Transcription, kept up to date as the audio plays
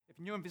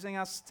If you're new and visiting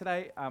us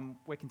today,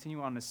 we're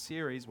continuing on a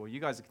series, well, you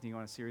guys are continuing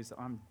on a series that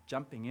I'm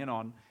jumping in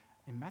on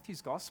in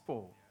Matthew's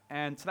Gospel.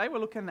 And today we're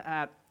looking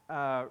at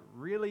a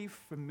really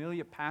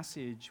familiar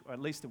passage, or at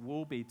least it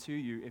will be to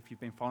you if you've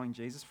been following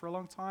Jesus for a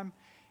long time.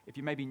 If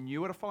you may be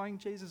newer to following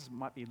Jesus, it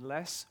might be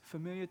less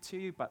familiar to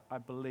you, but I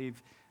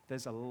believe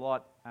there's a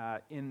lot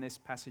in this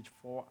passage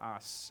for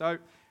us. So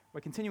we're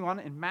continuing on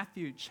in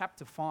Matthew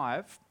chapter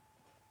 5,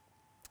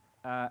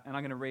 and I'm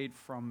going to read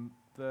from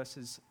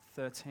verses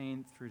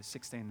 13 through to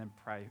 16, then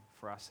pray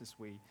for us as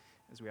we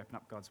open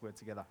up God's word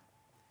together.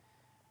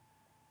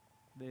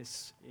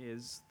 This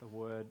is the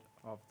word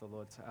of the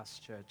Lord to us,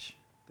 church,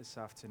 this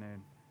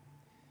afternoon.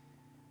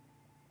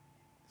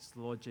 It's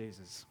the Lord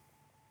Jesus.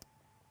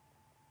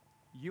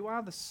 You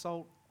are the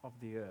salt of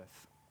the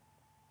earth.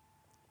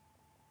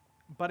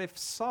 But if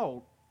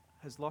salt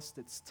has lost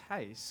its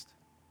taste,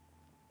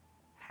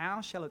 how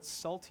shall its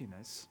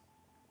saltiness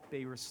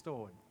be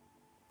restored?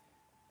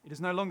 It is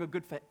no longer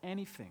good for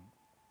anything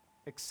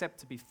except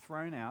to be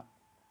thrown out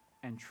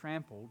and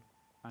trampled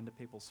under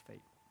people's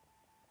feet.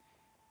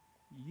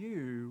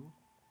 You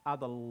are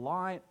the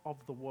light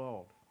of the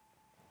world.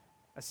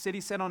 A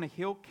city set on a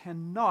hill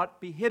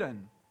cannot be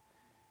hidden,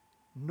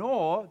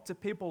 nor do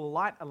people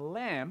light a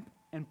lamp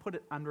and put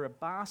it under a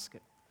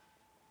basket,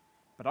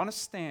 but on a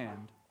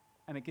stand,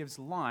 and it gives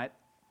light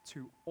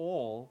to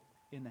all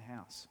in the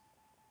house.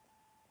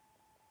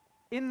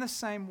 In the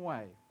same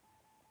way,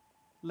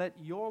 let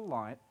your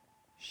light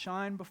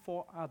shine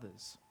before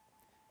others,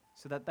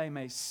 so that they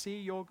may see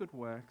your good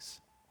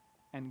works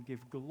and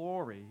give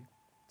glory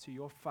to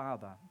your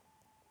Father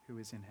who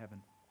is in heaven.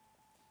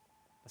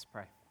 Let's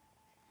pray.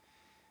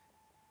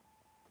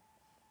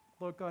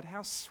 Lord God,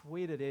 how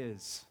sweet it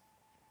is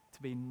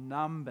to be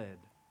numbered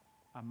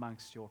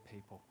amongst your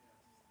people.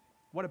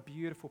 What a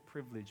beautiful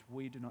privilege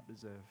we do not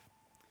deserve.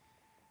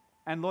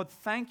 And Lord,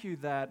 thank you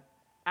that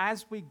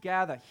as we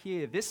gather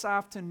here this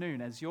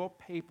afternoon as your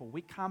people,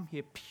 we come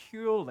here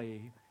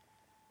purely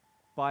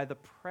by the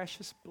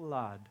precious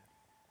blood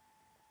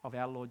of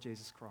our Lord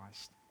Jesus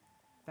Christ.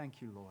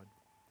 Thank you, Lord.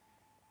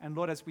 And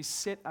Lord, as we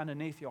sit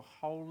underneath your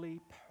holy,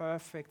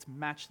 perfect,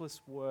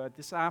 matchless word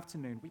this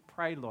afternoon, we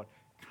pray, Lord,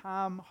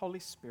 come, Holy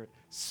Spirit,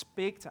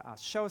 speak to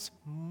us. Show us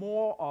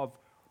more of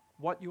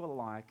what you are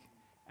like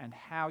and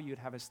how you'd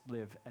have us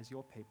live as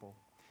your people.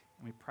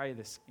 And we pray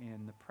this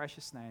in the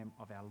precious name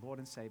of our Lord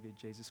and Savior,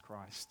 Jesus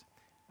Christ.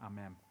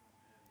 Amen.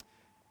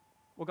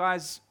 Well,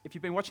 guys, if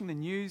you've been watching the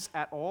news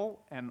at all,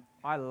 and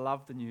I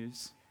love the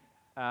news,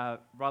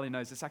 Riley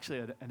knows it's actually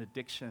an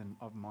addiction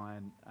of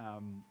mine.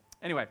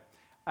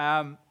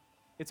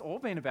 It's all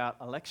been about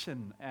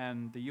election,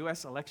 and the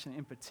US election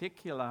in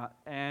particular,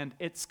 and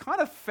it's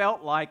kind of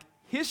felt like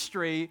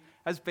history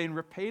has been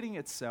repeating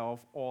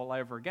itself all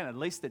over again. At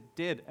least it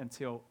did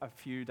until a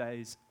few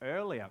days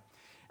earlier.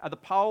 The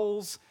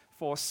polls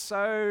for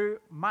so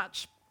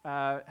much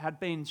had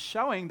been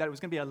showing that it was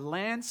going to be a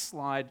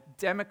landslide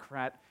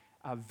Democrat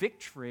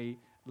victory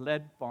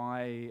led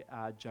by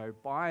Joe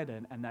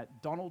Biden, and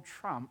that Donald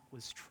Trump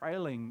was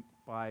trailing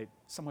by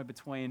somewhere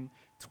between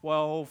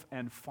 12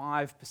 and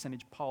 5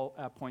 percentage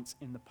points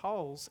in the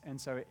polls, and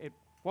so it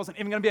wasn't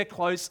even going to be a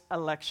close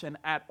election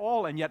at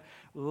all. And yet,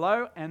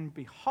 lo and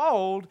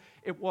behold,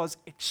 it was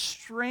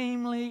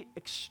extremely,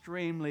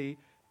 extremely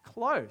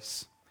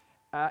close,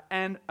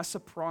 and a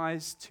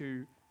surprise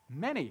to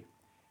many.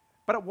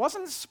 But it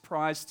wasn't a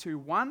surprise to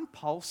one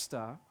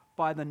pollster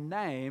by the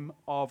name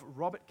of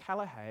Robert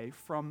Callaghan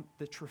from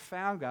the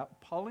Trafalgar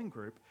polling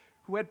group,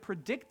 who had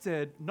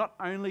predicted not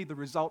only the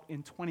result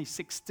in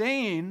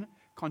 2016,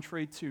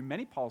 contrary to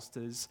many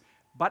pollsters,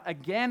 but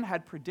again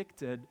had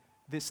predicted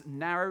this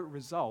narrow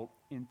result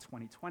in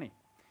 2020.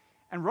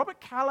 And Robert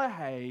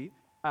Callaghan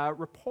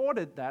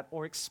reported that,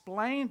 or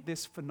explained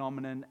this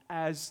phenomenon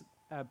as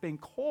being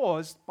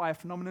caused by a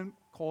phenomenon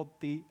called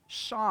the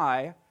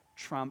shy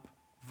Trump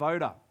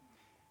voter.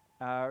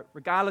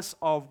 Regardless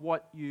of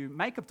what you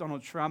make of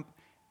Donald Trump,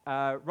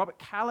 Robert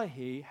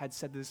Callaghan had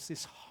said there's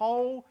this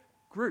whole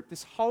group,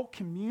 this whole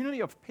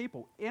community of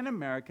people in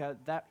America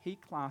that he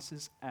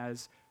classes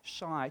as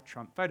shy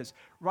Trump voters.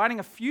 Writing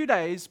a few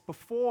days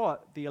before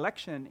the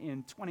election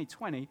in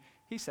 2020,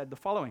 he said the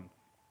following.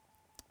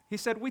 He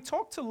said, "We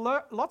talk to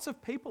lots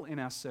of people in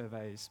our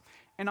surveys,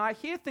 and I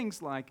hear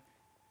things like,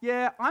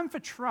 yeah, I'm for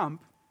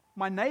Trump,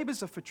 my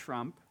neighbors are for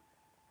Trump,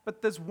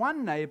 but there's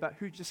one neighbor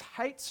who just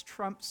hates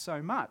Trump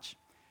so much.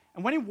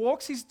 And when he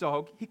walks his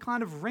dog, he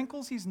kind of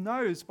wrinkles his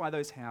nose by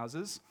those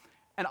houses,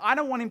 and I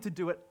don't want him to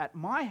do it at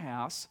my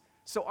house,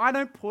 so I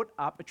don't put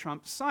up a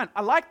Trump sign.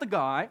 I like the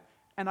guy,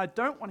 and I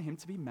don't want him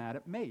to be mad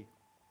at me."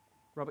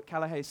 Robert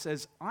Callaghan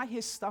says, "I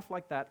hear stuff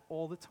like that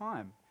all the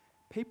time.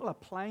 People are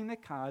playing their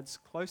cards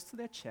close to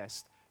their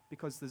chest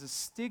because there's a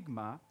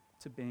stigma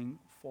to being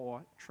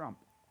for Trump."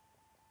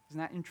 Isn't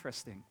that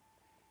interesting?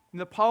 And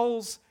the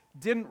polls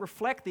didn't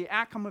reflect the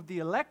outcome of the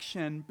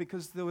election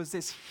because there was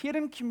this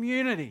hidden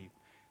community,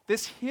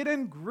 this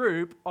hidden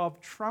group of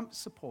Trump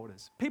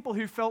supporters, people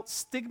who felt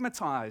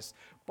stigmatized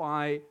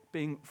by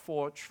being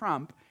for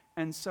Trump,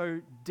 and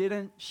so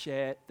didn't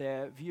share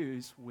their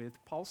views with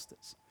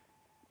pollsters.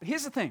 But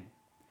here's the thing.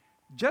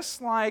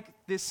 Just like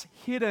this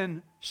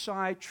hidden,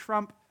 shy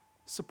Trump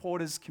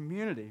supporters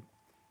community,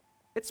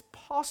 it's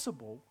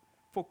possible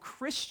for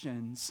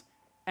Christians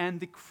and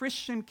the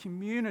Christian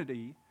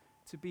community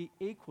to be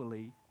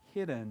equally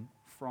hidden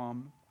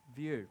from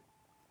view.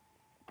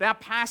 Our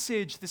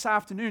passage this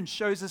afternoon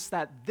shows us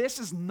that this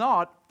is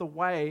not the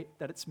way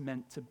that it's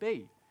meant to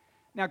be.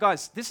 Now,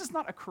 guys, this is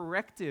not a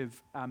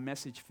corrective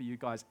message for you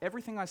guys.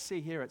 Everything I see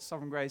here at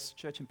Sovereign Grace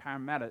Church in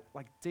Parramatta,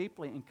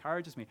 deeply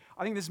encourages me.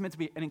 I think this is meant to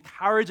be an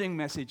encouraging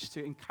message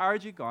to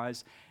encourage you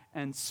guys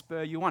and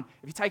spur you on.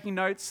 If you're taking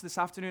notes this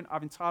afternoon,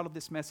 I've entitled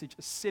this message,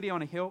 A City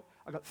on a Hill.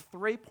 I've got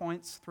 3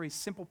 points, 3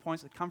 simple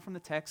points that come from the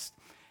text,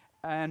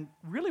 and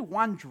really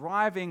one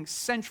driving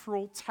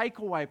central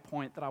takeaway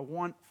point that I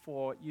want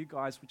for you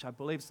guys, which I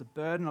believe is the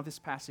burden of this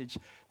passage.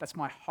 That's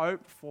my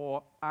hope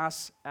for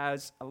us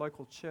as a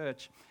local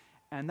church.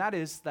 And that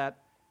is that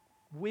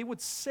we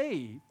would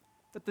see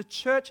that the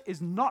church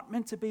is not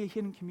meant to be a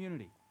hidden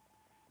community,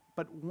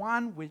 but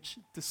one which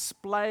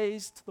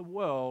displays to the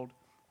world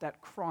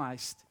that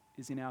Christ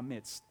is in our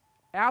midst.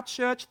 Our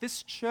church,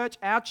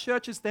 our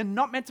churches, they're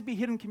not meant to be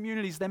hidden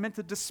communities. They're meant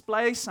to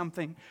display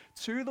something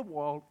to the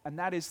world, and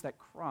that is that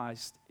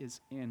Christ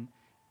is in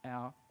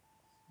our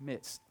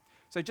midst.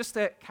 So just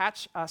to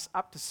catch us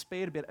up to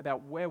speed a bit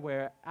about where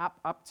we're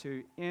up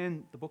to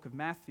in the book of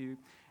Matthew,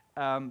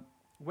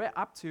 we're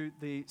up to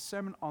the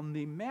Sermon on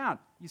the Mount.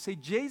 You see,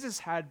 Jesus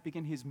had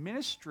begun his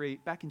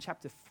ministry back in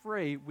chapter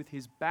 3 with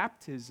his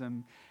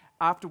baptism,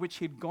 after which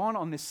he'd gone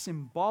on this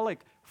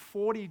symbolic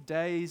 40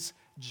 days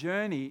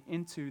journey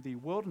into the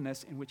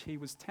wilderness in which he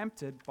was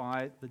tempted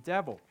by the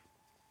devil.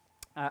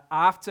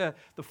 After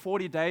the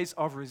 40 days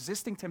of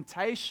resisting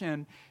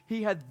temptation,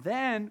 he had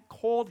then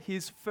called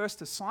his first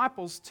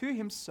disciples to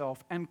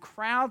himself, and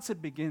crowds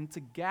had begun to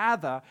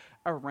gather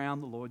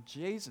around the Lord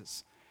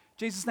Jesus.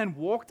 Jesus then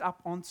walked up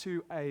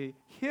onto a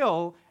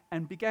hill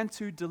and began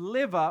to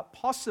deliver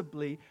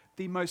possibly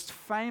the most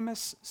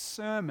famous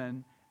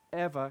sermon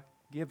ever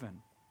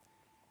given.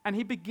 And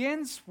he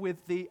begins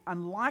with the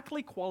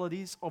unlikely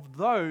qualities of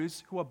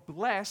those who are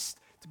blessed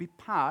to be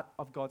part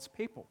of God's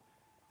people.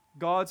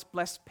 God's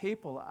blessed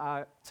people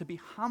are to be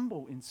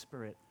humble in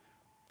spirit.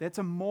 They're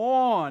to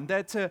mourn.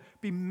 They're to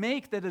be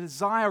meek. They're to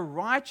desire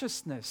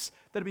righteousness.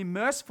 They're to be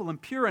merciful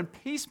and pure and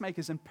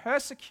peacemakers and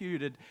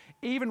persecuted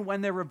even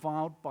when they're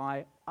reviled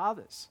by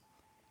others.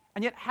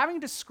 And yet, having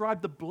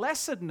described the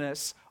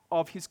blessedness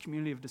of his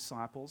community of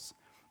disciples,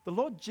 the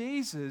Lord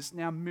Jesus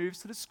now moves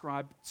to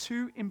describe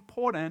 2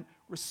 important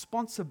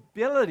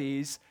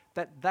responsibilities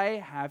that they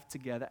have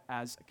together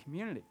as a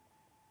community.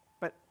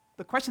 But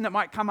the question that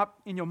might come up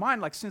in your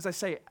mind, as soon as I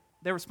say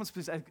their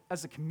responsibilities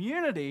as a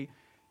community,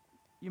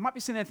 you might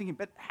be sitting there thinking,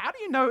 but how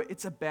do you know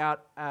it's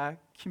about a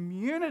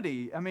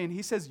community? I mean,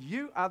 he says,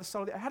 you are the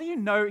salt of the earth. How do you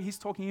know he's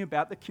talking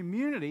about the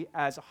community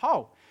as a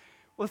whole?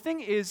 Well, the thing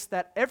is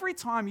that every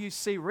time you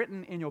see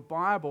written in your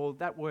Bible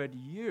that word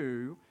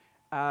you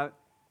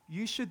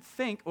should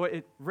think, or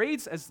it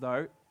reads as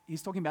though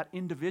he's talking about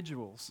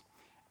individuals.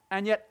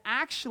 And yet,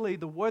 actually,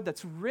 the word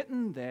that's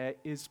written there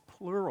is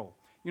plural.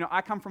 You know,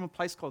 I come from a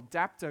place called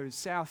Dapto,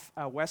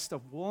 west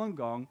of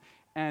Wollongong,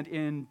 and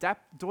in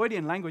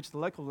Doidian language, the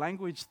local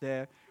language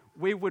there,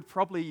 we would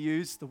probably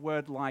use the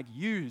word like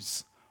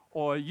use,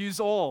 or use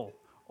all,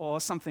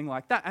 or something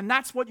like that. And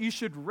that's what you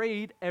should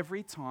read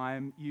every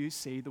time you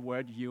see the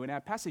word you in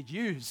our passage.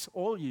 Use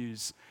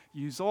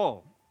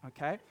all,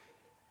 okay?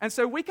 And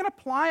so we can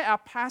apply our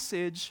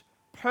passage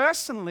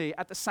personally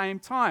at the same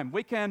time.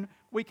 We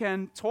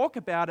can talk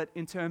about it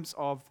in terms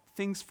of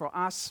things for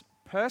us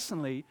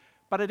personally,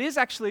 but it is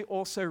actually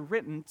also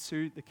written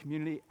to the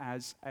community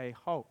as a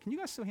whole. Can you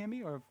guys still hear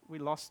me, or have we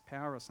lost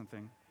power or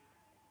something?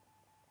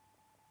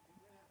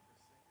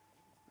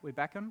 We're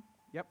back on?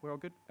 Yep, we're all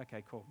good?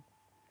 Okay, cool.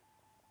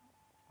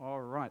 All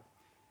right.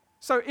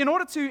 So in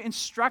order to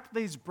instruct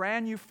these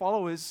brand new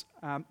followers,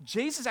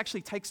 Jesus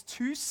actually takes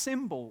 2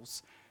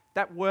 symbols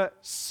that were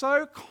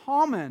so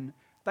common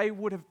they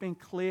would have been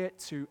clear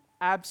to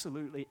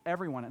absolutely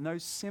everyone. And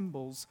those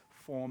symbols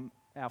form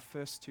our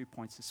first 2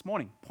 points this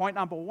morning. Point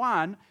number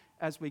 1,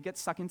 as we get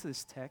stuck into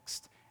this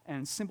text,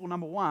 and symbol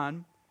number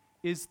 1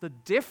 is the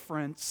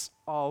difference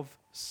of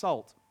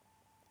salt.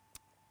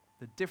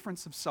 The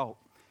difference of salt.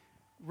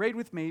 Read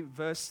with me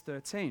verse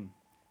 13.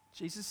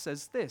 Jesus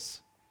says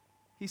this.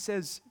 He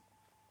says,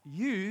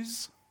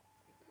 Yous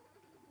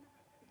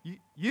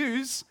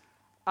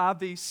are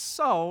the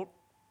salt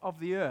of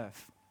the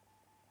earth.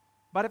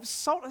 But if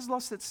salt has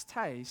lost its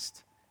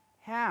taste,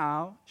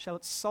 how shall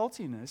its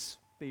saltiness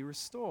be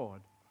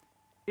restored?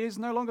 It is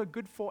no longer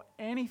good for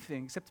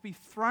anything except to be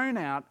thrown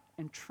out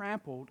and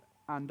trampled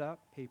under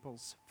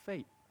people's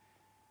feet.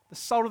 The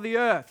salt of the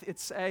earth,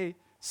 it's a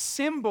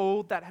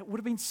symbol that would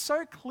have been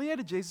so clear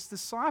to Jesus'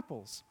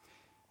 disciples.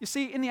 You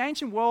see, in the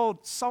ancient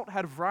world, salt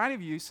had a variety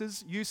of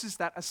uses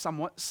that are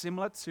somewhat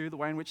similar to the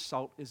way in which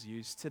salt is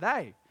used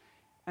today.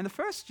 And the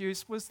first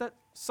use was that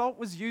salt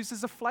was used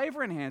as a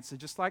flavor enhancer,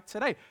 just like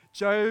today.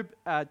 Job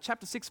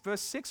chapter 6,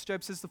 verse 6,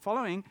 Job says the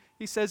following.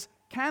 He says,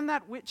 "Can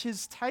that which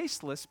is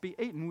tasteless be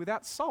eaten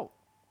without salt?"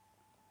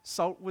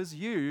 Salt was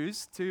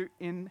used to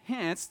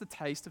enhance the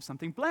taste of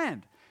something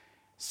bland.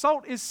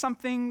 Salt is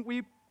something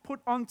we put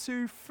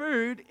onto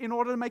food in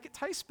order to make it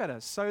taste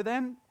better. So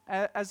then,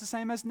 as the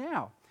same as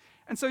now.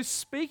 And so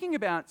speaking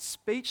about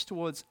speech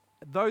towards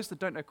those that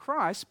don't know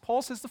Christ,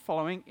 Paul says the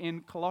following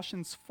in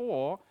Colossians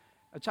 4,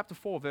 chapter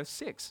 4, verse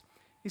 6.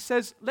 He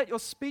says, "Let your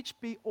speech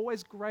be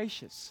always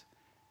gracious,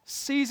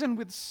 seasoned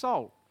with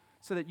salt,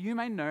 so that you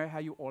may know how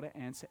you ought to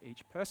answer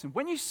each person."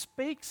 When you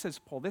speak, says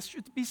Paul, there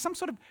should be some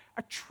sort of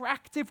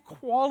attractive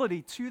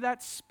quality to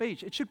that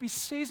speech. It should be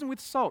seasoned with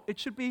salt. It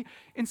should be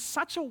in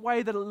such a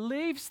way that it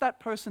leaves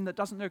that person that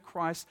doesn't know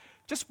Christ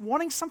just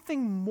wanting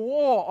something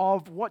more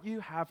of what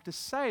you have to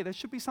say. There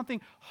should be something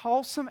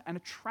wholesome and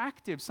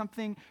attractive,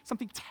 something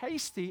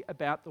tasty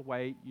about the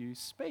way you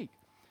speak.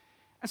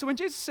 And so when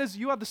Jesus says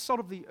you are the salt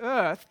of the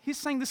earth, he's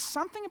saying there's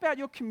something about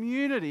your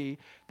community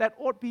that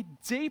ought to be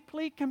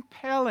deeply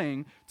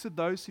compelling to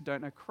those who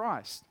don't know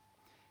Christ.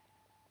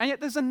 And yet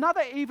there's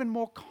another even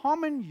more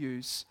common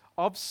use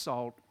of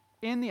salt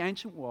in the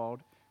ancient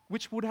world,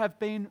 which would have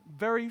been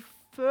very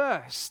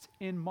first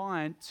in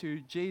mind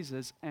to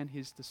Jesus and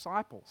his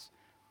disciples.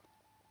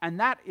 And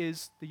that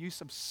is the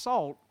use of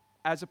salt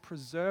as a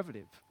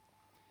preservative.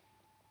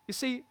 You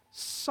see,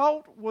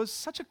 salt was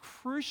such a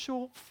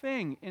crucial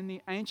thing in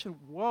the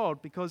ancient world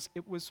because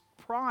it was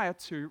prior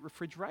to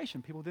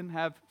refrigeration. People didn't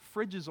have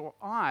fridges or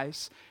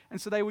ice,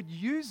 and so they would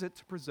use it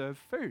to preserve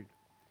food.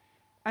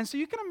 And so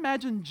you can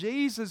imagine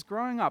Jesus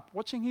growing up,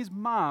 watching his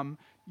mum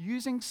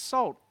using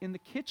salt in the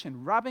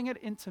kitchen, rubbing it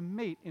into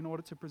meat in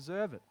order to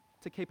preserve it,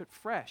 to keep it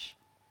fresh.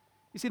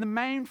 You see, the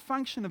main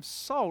function of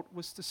salt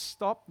was to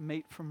stop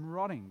meat from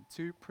rotting,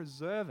 to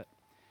preserve it.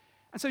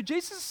 And so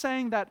Jesus is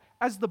saying that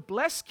as the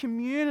blessed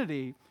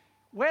community,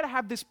 we're to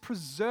have this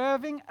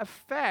preserving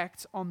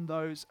effect on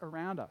those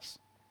around us.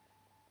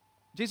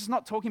 Jesus is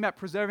not talking about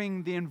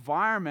preserving the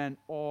environment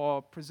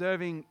or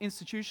preserving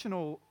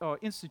institutions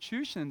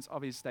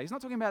of his day. He's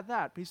not talking about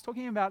that, but he's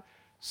talking about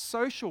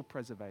social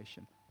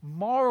preservation,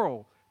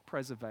 moral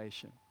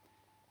preservation.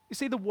 You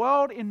see, the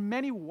world in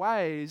many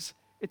ways,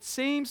 it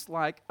seems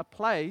like a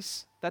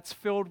place that's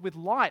filled with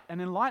light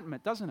and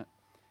enlightenment, doesn't it?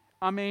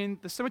 I mean,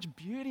 there's so much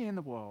beauty in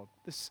the world.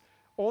 There's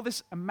all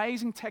this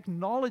amazing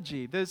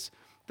technology. There's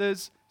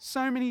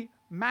so many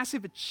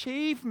massive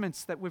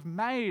achievements that we've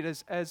made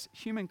as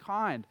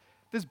humankind.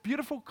 There's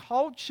beautiful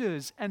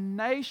cultures and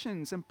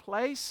nations and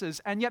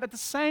places, and yet at the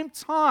same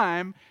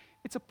time,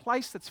 it's a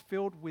place that's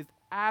filled with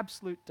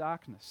absolute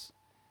darkness.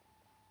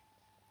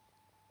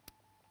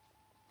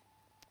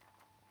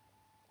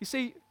 You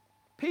see,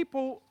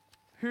 people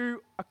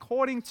who,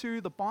 according to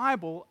the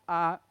Bible,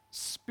 are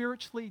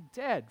spiritually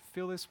dead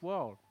fill this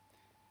world.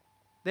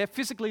 They're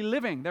physically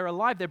living, they're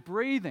alive, they're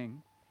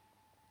breathing,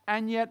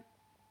 and yet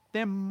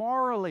they're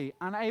morally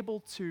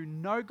unable to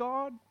know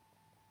God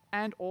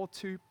and or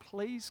to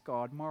please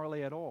God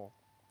morally at all.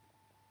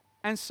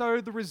 And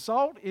so the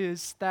result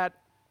is that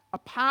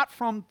apart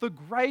from the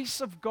grace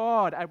of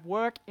God at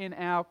work in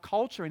our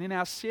culture and in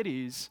our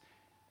cities,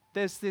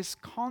 there's this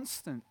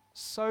constant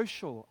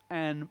social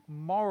and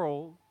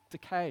moral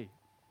decay,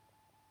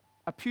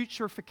 a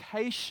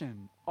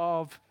putrefaction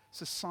of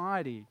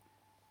society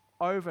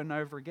over and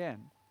over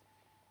again.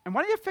 And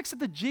one of the effects that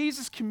the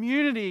Jesus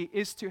community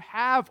is to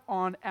have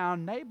on our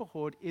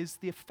neighborhood is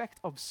the effect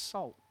of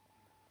salt.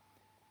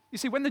 You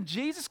see, when the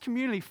Jesus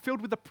community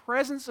filled with the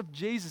presence of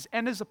Jesus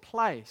enters a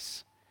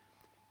place,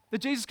 the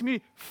Jesus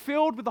community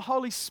filled with the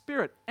Holy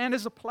Spirit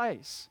enters a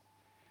place,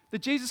 the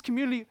Jesus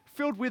community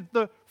filled with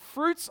the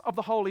fruits of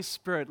the Holy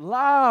Spirit,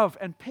 love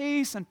and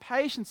peace and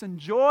patience and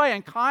joy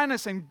and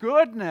kindness and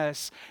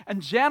goodness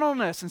and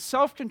gentleness and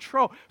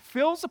self-control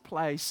fills a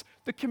place,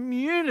 the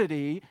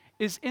community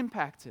is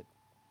impacted.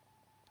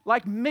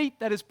 Like meat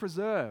that is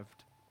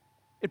preserved.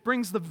 It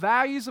brings the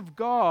values of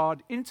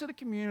God into the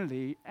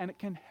community and it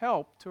can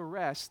help to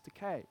arrest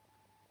decay.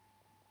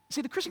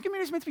 See, the Christian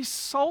community is meant to be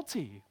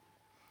salty.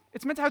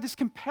 It's meant to have this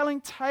compelling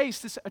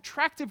taste, this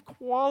attractive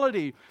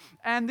quality,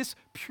 and this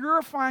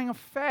purifying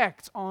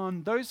effect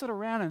on those that are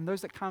around and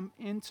those that come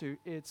into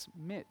its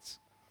midst.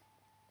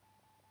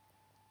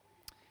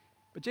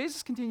 But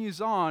Jesus continues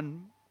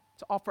on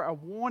to offer a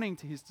warning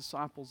to his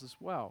disciples as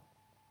well.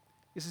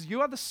 He says,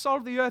 "You are the salt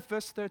of the earth,"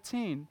 verse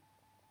 13,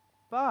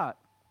 "but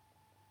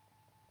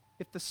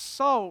if the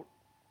salt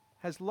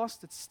has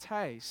lost its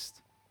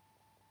taste,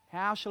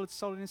 how shall its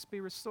saltiness be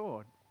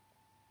restored?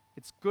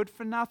 It's good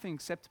for nothing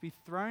except to be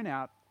thrown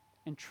out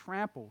and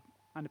trampled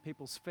under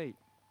people's feet."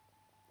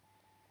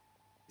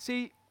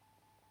 See,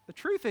 the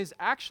truth is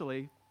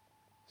actually,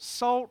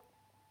 salt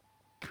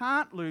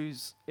can't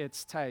lose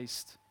its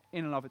taste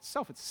in and of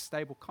itself. It's a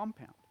stable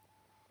compound.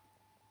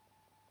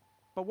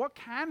 But what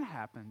can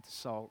happen to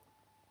salt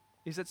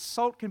is that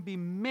salt can be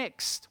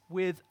mixed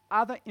with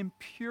other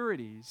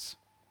impurities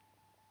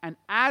and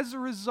as a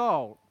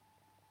result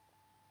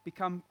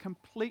become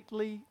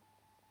completely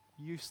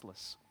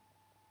useless.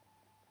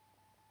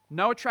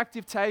 No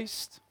attractive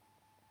taste,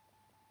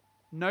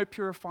 no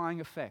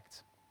purifying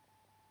effect.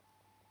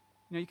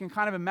 You can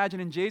kind of imagine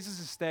in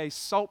Jesus' day,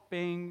 salt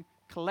being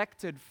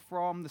collected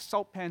from the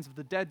salt pans of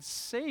the Dead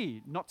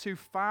Sea, not too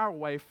far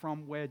away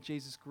from where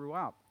Jesus grew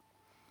up.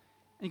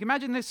 And you can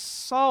imagine this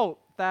salt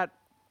that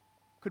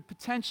could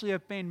potentially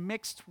have been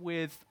mixed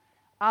with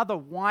other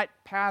white,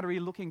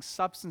 powdery-looking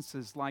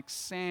substances like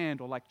sand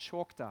or like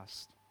chalk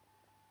dust.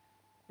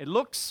 It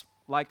looks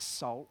like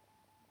salt,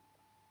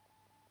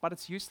 but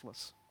it's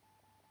useless.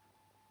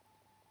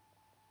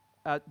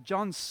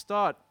 John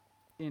Stott,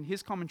 in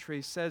his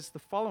commentary, says the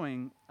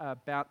following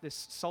about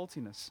this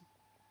saltiness.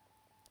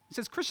 He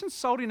says, Christian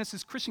saltiness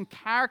is Christian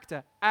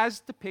character as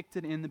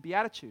depicted in the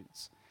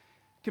Beatitudes.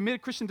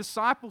 Committed Christian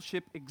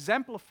discipleship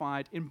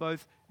exemplified in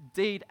both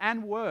deed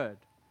and word.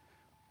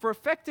 For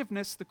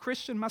effectiveness, the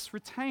Christian must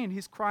retain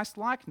his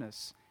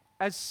Christ-likeness,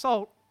 as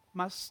salt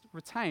must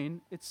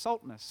retain its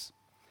saltness.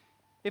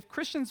 If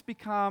Christians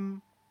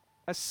become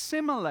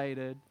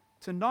assimilated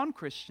to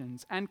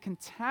non-Christians and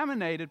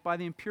contaminated by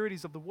the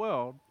impurities of the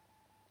world,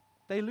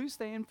 they lose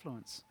their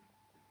influence.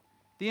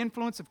 The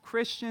influence of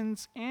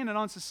Christians in and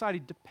on society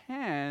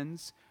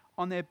depends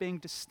on their being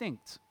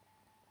distinct,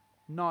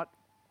 not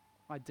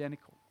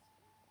identical.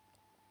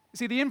 You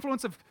see, the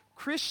influence of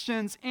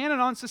Christians in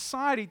and on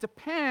society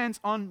depends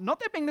on not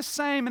their being the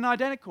same and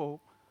identical,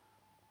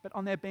 but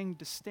on their being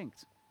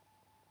distinct,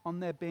 on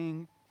their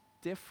being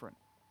different.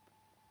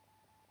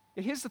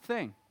 Yet here's the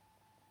thing.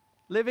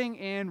 Living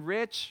in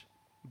rich,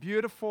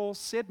 beautiful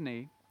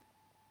Sydney,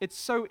 it's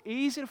so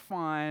easy to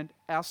find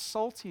our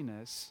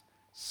saltiness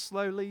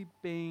slowly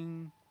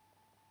being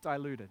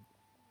diluted.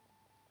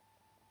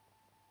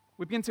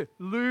 We begin to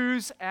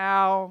lose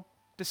our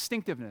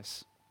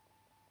distinctiveness.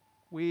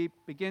 We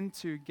begin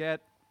to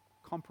get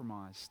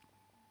compromised.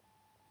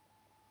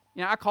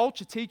 Our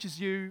culture teaches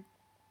you,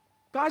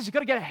 guys, you've got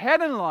to get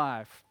ahead in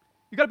life.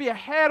 You've got to be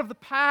ahead of the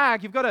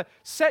pack. You've got to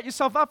set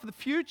yourself up for the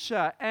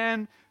future.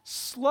 And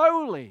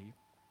slowly,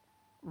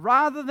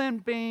 rather than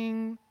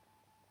being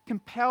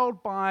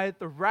compelled by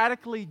the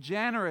radically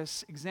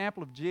generous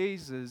example of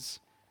Jesus,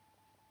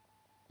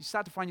 you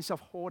start to find yourself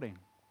hoarding,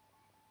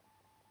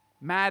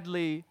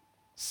 madly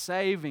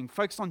saving,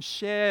 focused on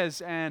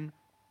shares and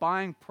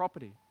buying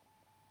property.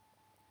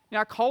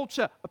 Our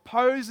culture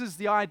opposes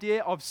the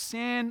idea of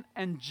sin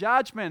and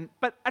judgment,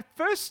 but at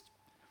first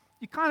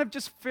you kind of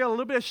just feel a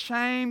little bit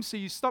ashamed, so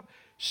you stop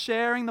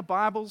sharing the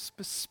Bible's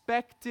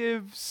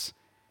perspectives.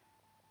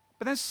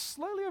 But then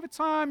slowly over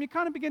time, you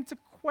kind of begin to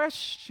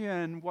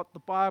question what the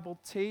Bible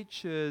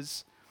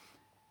teaches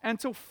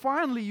until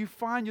finally you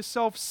find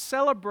yourself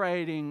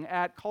celebrating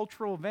at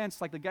cultural events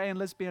like the gay and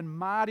lesbian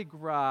Mardi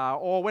Gras,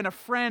 or when a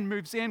friend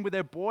moves in with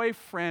their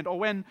boyfriend, or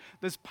when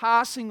there's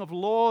passing of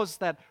laws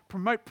that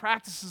promote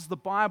practices the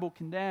Bible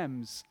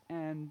condemns,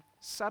 and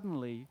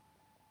suddenly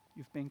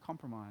you've been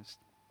compromised.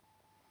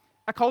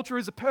 Our culture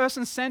is a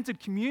person-centered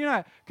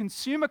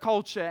consumer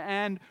culture,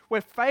 and where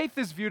faith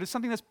is viewed as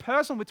something that's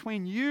personal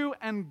between you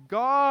and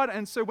God.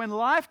 And so when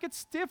life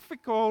gets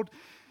difficult,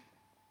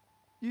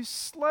 you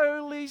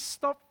slowly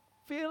stop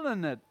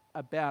feeling it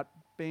about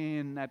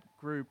being at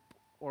group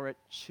or at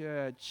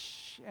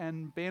church,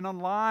 and being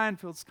online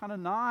feels kind of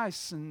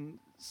nice. And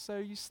so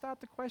you start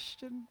to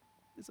question,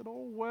 is it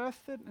all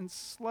worth it? And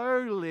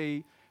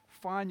slowly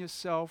find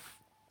yourself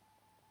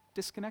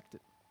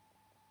disconnected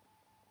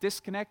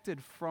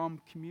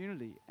from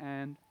community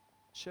and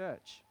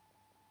church.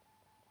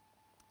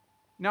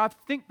 Now, I've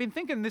been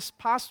thinking this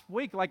past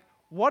week, like,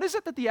 what is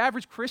it that the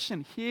average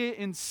Christian here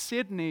in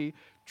Sydney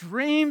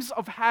dreams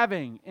of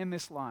having in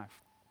this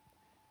life?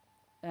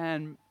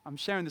 And I'm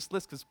sharing this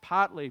list because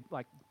partly,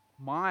 like,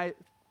 my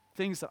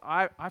things that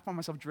I find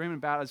myself dreaming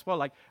about as well.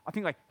 Like, I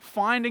think, like,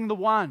 finding the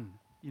one,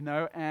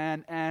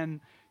 and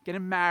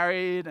getting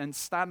married and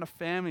starting a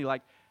family,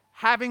 like,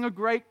 having a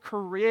great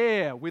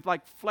career with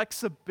like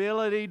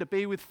flexibility to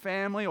be with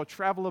family or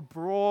travel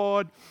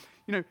abroad,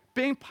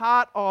 being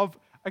part of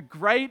a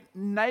great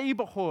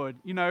neighborhood,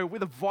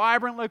 with a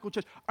vibrant local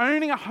church,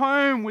 owning a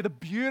home with a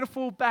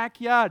beautiful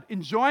backyard,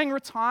 enjoying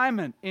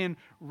retirement in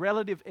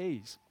relative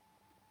ease.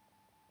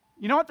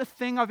 You know what the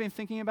thing I've been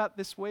thinking about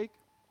this week?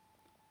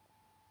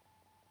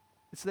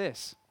 It's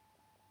this.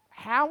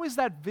 How is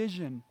that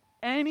vision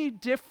any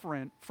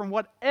different from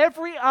what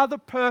every other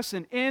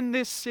person in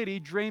this city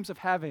dreams of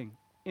having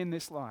in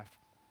this life?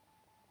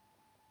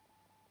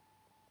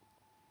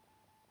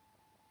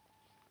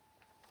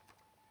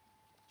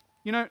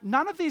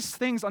 None of these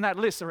things on that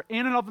list are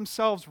in and of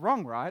themselves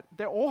wrong, right?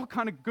 They're all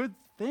kind of good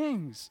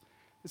things.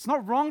 It's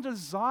not wrong to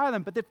desire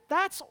them, but if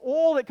that's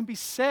all that can be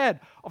said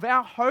of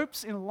our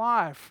hopes in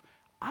life,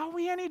 are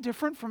we any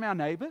different from our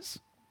neighbors?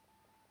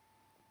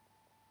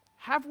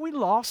 Have we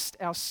lost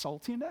our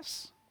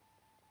saltiness?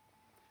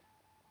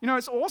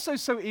 It's also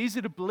so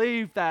easy to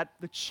believe that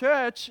the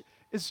church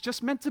is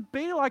just meant to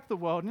be like the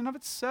world in and of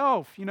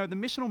itself. You know, the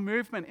missional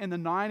movement in the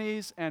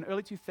 90s and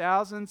early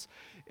 2000s,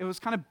 it was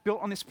kind of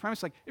built on this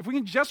premise, like, if we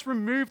can just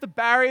remove the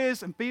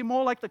barriers and be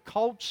more like the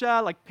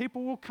culture, like,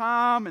 people will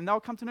come and they'll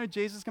come to know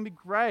Jesus, it's going to be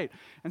great.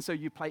 And so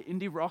you play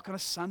indie rock on a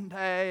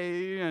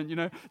Sunday and, you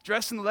know,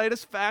 dress in the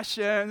latest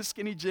fashion,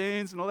 skinny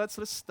jeans and all that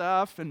sort of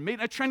stuff, and meet in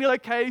a trendy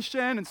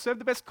location and serve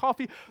the best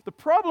coffee. The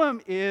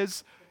problem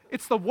is,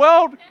 it's the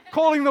world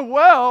calling the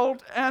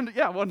world, and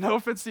yeah, well, no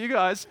offense to you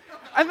guys.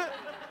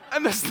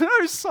 And there's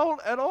no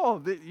salt at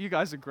all. You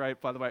guys are great,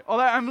 by the way.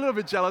 Although I'm a little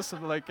bit jealous of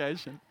the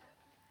location.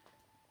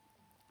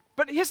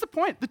 But here's the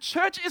point. The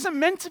church isn't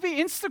meant to be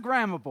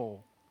Instagrammable.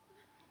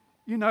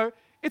 You know,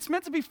 it's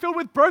meant to be filled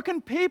with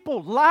broken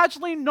people,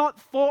 largely not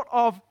thought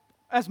of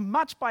as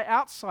much by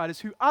outsiders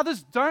who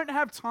others don't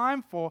have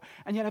time for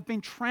and yet have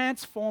been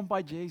transformed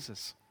by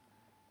Jesus.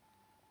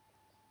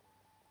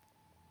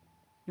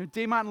 You know,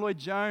 D. Martin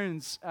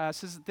Lloyd-Jones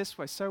says it this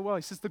way so well.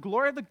 He says, the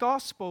glory of the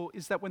gospel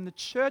is that when the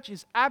church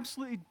is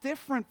absolutely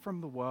different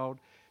from the world,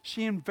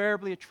 she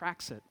invariably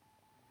attracts it.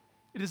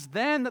 It is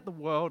then that the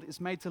world is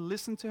made to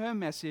listen to her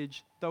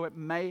message, though it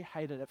may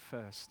hate it at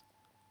first.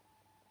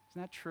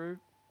 Isn't that true?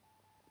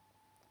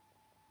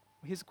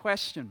 Well, here's a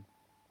question.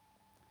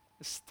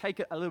 Let's take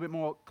it a little bit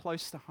more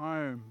close to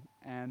home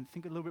and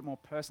think a little bit more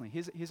personally.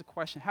 Here's a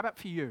question. How about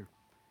for you?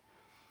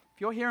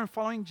 If you're here and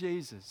following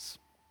Jesus,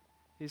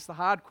 here's the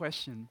hard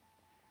question.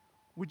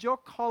 Would your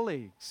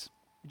colleagues,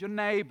 would your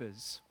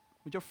neighbors,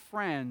 would your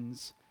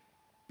friends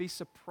be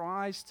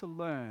surprised to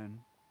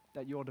learn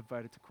that you're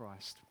devoted to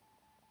Christ?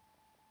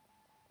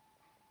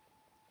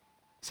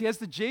 See, as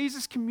the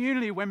Jesus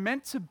community, we're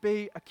meant to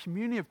be a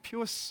community of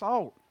pure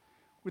salt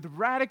with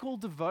radical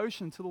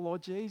devotion to the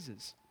Lord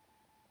Jesus.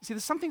 You see,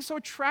 there's something so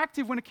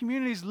attractive when a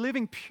community is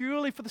living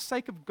purely for the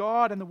sake of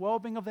God and the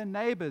well-being of their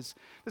neighbors.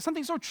 There's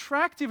something so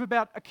attractive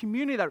about a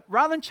community that,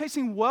 rather than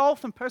chasing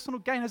wealth and personal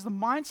gain, has the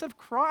mindset of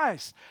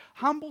Christ,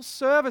 humble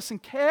service and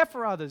care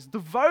for others,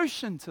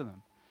 devotion to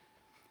them.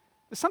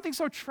 There's something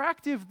so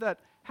attractive that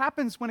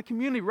happens when a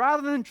community,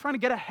 rather than trying to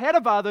get ahead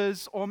of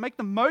others or make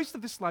the most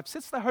of this life,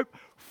 sets their hope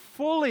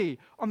fully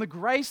on the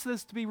grace that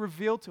is to be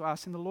revealed to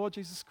us in the Lord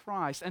Jesus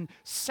Christ and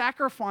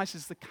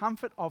sacrifices the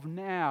comfort of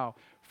now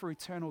for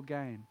eternal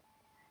gain.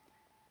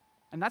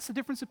 And that's the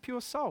difference of pure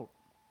salt.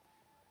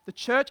 The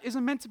church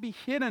isn't meant to be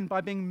hidden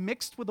by being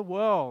mixed with the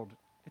world.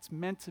 It's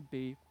meant to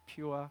be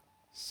pure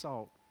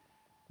salt,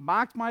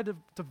 marked by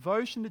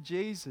devotion to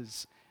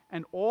Jesus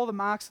and all the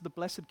marks of the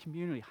blessed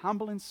community,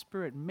 humble in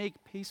spirit, meek,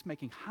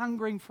 peacemaking,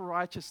 hungering for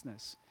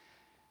righteousness.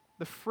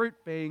 The fruit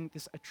being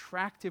this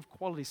attractive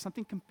quality,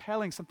 something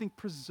compelling, something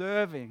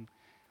preserving,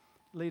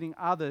 leading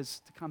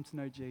others to come to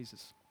know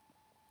Jesus.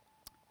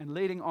 And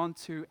leading on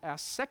to our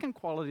second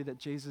quality that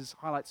Jesus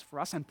highlights for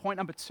us, and point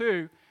number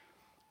 2,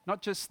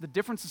 not just the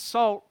difference of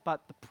salt,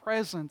 but the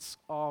presence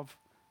of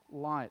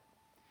light.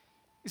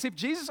 You see, if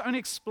Jesus only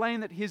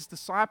explained that his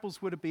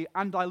disciples were to be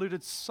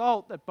undiluted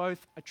salt that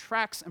both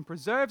attracts and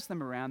preserves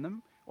them around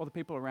them, or the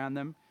people around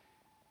them,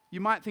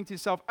 you might think to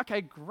yourself, okay,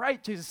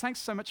 great, Jesus, thanks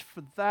so much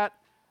for that.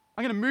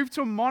 I'm going to move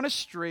to a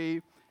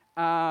monastery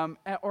or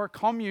a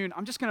commune.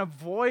 I'm just going to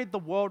avoid the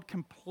world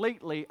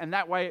completely, and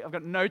that way I've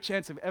got no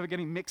chance of ever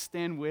getting mixed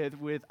in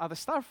with other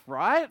stuff,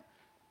 right?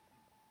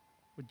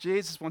 Well,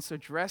 Jesus wants to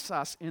address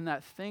us in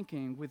that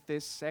thinking with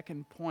this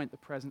second point, the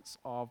presence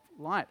of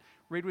light.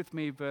 Read with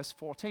me verse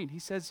 14. He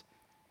says,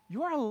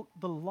 you are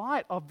the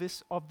light of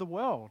the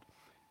world.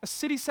 A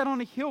city set on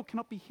a hill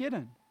cannot be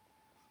hidden.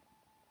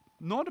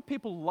 Nor do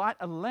people light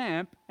a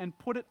lamp and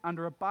put it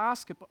under a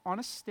basket, but on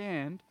a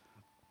stand,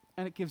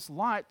 and it gives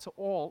light to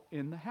all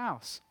in the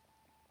house.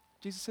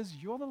 Jesus says,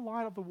 you're the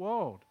light of the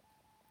world.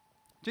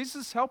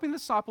 Jesus is helping the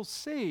disciples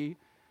see,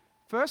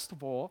 first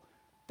of all,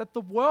 that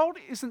the world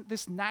isn't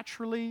this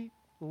naturally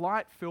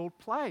light-filled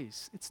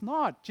place. It's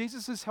not.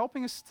 Jesus is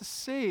helping us to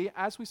see,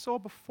 as we saw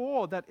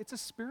before, that it's a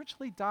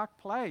spiritually dark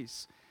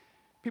place.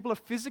 People are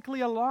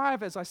physically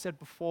alive, as I said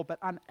before, but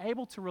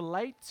unable to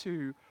relate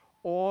to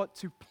or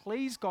to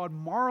please God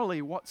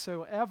morally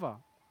whatsoever.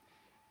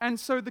 And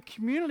so the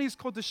community is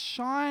called to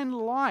shine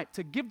light,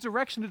 to give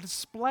direction, to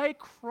display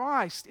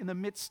Christ in the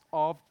midst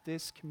of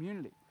this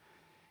community.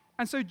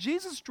 And so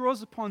Jesus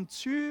draws upon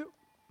 2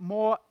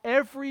 more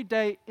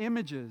everyday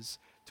images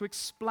to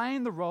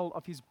explain the role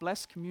of his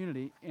blessed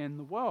community in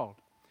the world.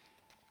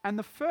 And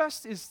the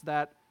first is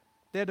that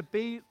they're to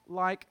be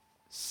like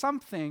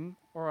something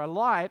or a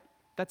light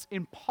that's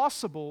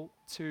impossible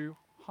to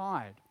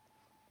hide.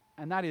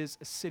 And that is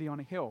a city on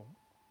a hill.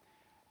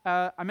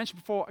 I mentioned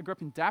before, I grew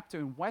up in Dapto,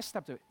 in West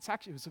Dapto.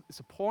 It's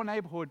a poor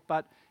neighborhood,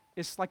 but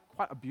it's like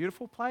quite a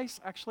beautiful place,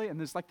 actually. And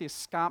there's like the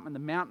escarpment, the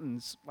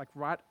mountains, like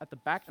right at the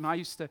back. And I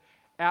used to,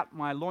 out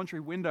my laundry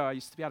window, I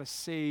used to be able to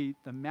see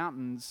the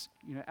mountains,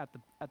 you know, at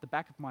the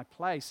back of my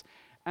place.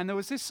 And there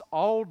was this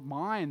old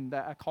mine,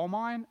 a coal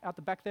mine out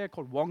the back there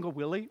called Wonga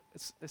Willie.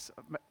 It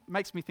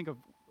makes me think of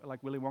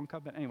like Willy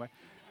Wonka, but anyway.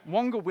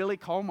 Wongawilli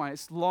coal mine,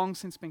 it's long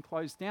since been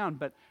closed down,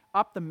 but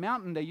up the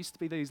mountain there used to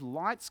be these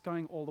lights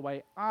going all the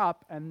way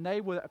up, and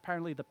they were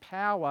apparently the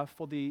power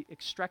for the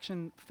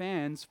extraction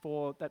fans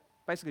for that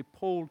basically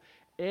pulled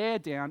air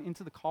down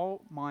into the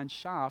coal mine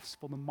shafts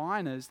for the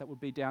miners that would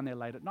be down there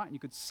late at night. And you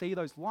could see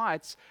those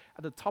lights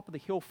at the top of the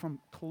hill from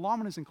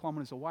kilometers and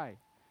kilometers away.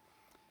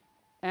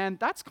 And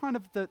that's kind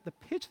of the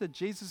picture that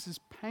Jesus is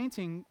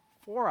painting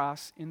for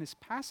us in this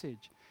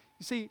passage.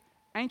 You see,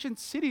 ancient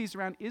cities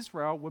around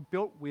Israel were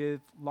built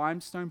with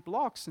limestone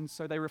blocks, and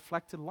so they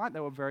reflected light. They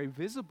were very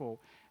visible.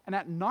 And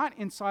at night,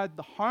 inside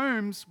the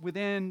homes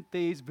within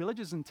these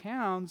villages and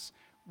towns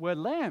were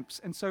lamps.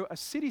 And so a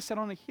city set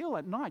on a hill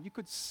at night, you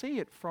could see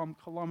it from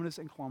kilometers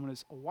and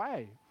kilometers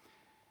away.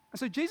 And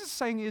so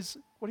Jesus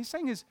what he's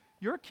saying is,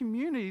 your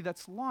community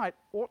that's light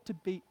ought to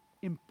be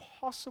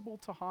impossible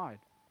to hide.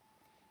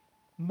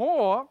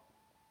 More,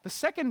 the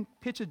second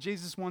picture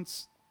Jesus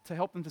wants to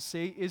help them to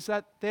see is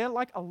that they're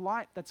like a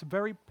light that's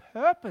very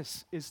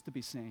purpose is to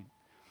be seen.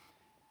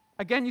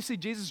 Again, you see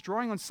Jesus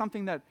drawing on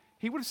something that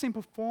he would have seen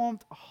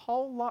performed a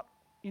whole lot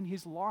in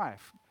his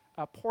life,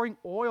 pouring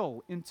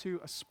oil into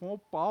a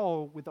small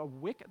bowl with a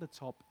wick at the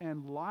top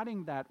and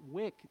lighting that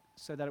wick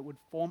so that it would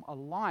form a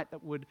light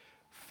that would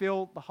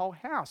fill the whole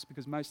house,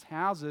 because most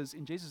houses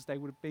in Jesus' day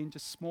would have been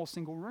just small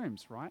single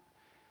rooms, right?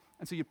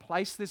 And so you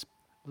place this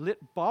lit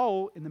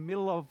bowl in the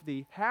middle of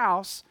the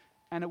house,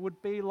 and it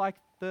would be like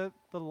the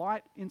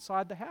light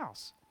inside the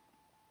house.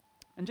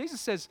 And Jesus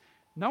says,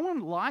 no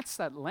one lights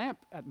that lamp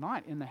at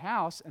night in the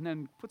house and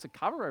then puts a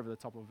cover over the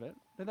top of it.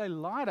 They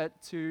light it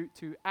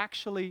to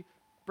actually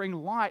bring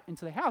light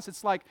into the house.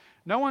 It's like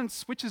no one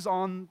switches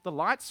on the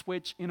light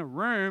switch in a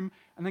room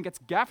and then gets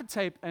gaffer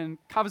tape and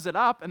covers it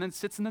up and then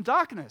sits in the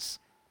darkness.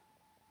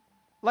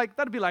 Like,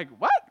 that'd be like,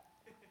 what?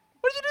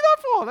 What did you do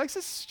that for? Like,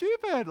 it's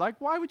stupid. Like,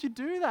 why would you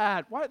do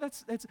that? Why?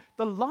 That's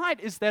the light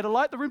is there to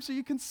light the room so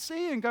you can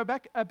see and go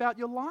back about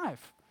your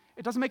life.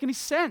 It doesn't make any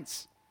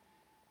sense.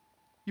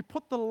 You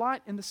put the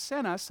light in the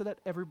center so that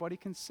everybody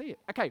can see it.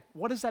 Okay,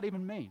 what does that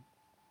even mean?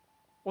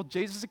 Well,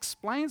 Jesus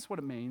explains what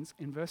it means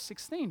in verse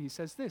 16. He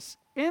says this,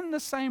 in the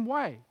same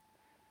way,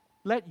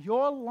 let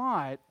your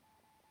light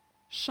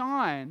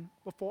shine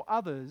before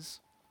others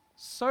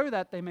so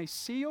that they may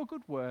see your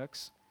good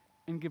works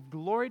and give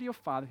glory to your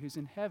Father who's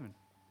in heaven.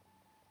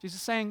 Jesus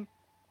is saying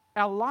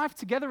our life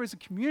together as a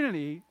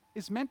community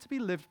is meant to be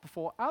lived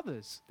before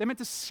others. They're meant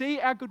to see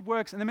our good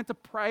works, and they're meant to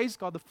praise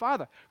God the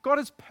Father. God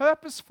has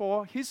purpose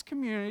for his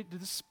community to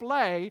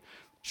display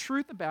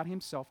truth about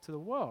himself to the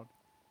world.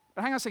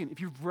 But hang on a second.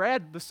 If you've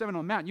read the Sermon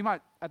on the Mount, you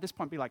might at this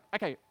point be like,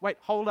 okay, wait,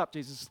 hold up,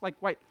 Jesus. Like,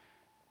 wait,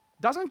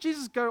 doesn't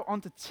Jesus go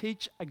on to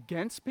teach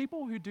against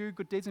people who do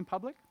good deeds in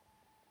public?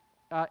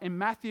 In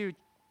Matthew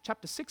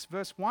chapter 6,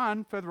 verse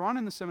 1, further on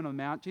in the Sermon on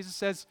the Mount, Jesus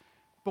says,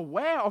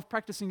 beware of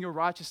practicing your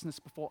righteousness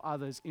before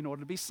others in order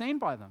to be seen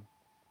by them.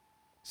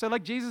 So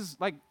like Jesus,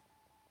 like,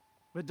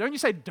 but don't you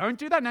say don't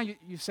do that? Now you're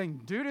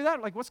saying do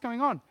that? Like, what's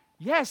going on?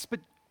 Yes,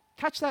 but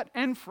catch that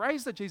end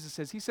phrase that Jesus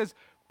says. He says,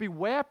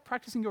 beware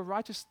practicing your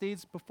righteous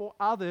deeds before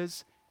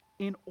others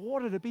in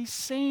order to be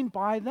seen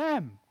by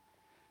them.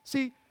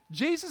 See,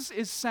 Jesus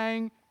is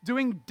saying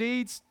doing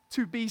deeds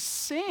to be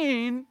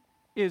seen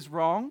is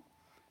wrong,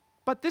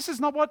 but this is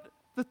not what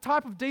the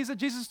type of deeds that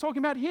Jesus is talking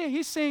about here.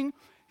 He's saying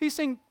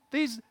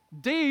these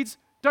deeds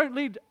don't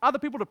lead other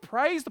people to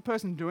praise the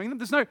person doing them.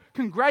 There's no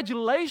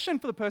congratulation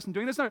for the person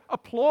doing them. There's no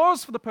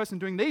applause for the person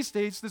doing these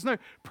deeds. There's no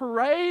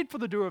parade for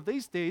the doer of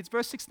these deeds.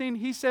 Verse 16,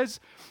 he says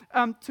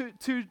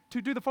to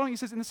do the following. He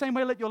says, in the same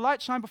way, let your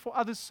light shine before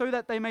others so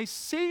that they may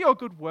see your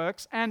good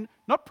works and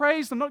not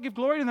praise them, not give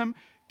glory to them,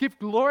 give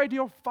glory to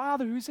your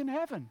Father who's in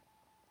heaven.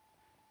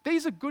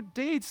 These are good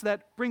deeds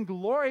that bring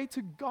glory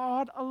to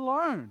God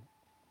alone.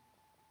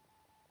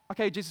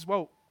 Okay, Jesus,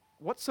 well,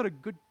 what sort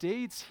of good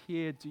deeds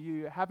here do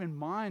you have in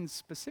mind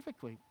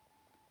specifically?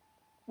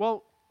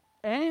 Well,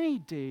 any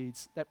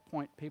deeds that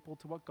point people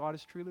to what God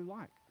is truly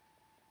like.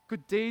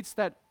 Good deeds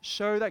that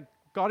show that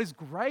God is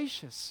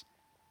gracious,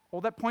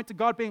 or that point to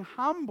God being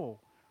humble,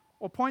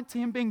 or point to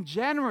him being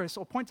generous,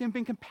 or point to him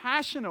being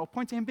compassionate, or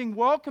point to him being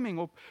welcoming,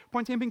 or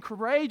point to him being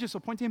courageous, or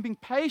point to him being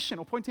patient,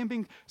 or point to him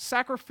being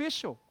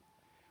sacrificial.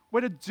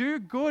 We're to do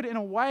good in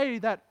a way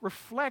that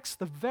reflects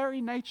the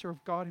very nature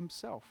of God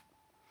himself.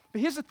 But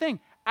here's the thing,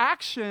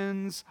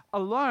 actions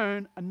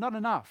alone are not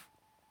enough.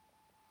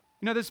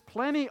 You know, there's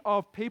plenty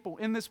of people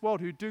in this world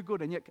who do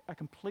good and yet are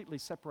completely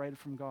separated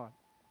from God.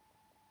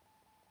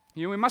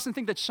 You know, we mustn't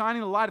think that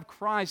shining the light of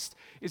Christ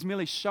is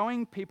merely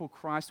showing people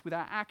Christ with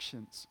our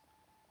actions.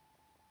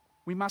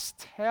 We must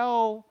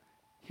tell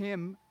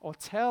him or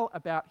tell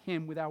about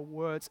him with our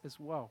words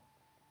as well.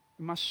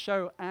 We must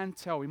show and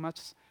tell. We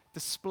must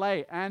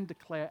display and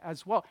declare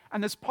as well.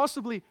 And there's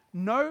possibly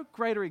no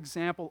greater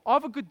example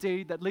of a good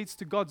deed that leads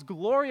to God's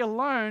glory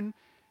alone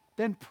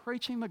than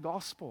preaching the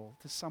gospel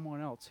to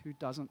someone else who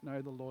doesn't know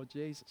the Lord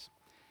Jesus.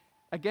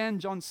 Again,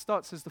 John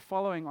Stott says the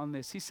following on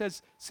this. He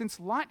says, since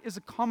light is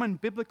a common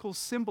biblical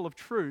symbol of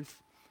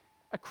truth,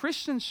 a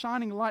Christian's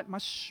shining light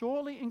must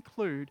surely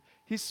include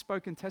his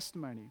spoken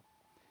testimony.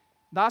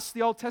 Thus,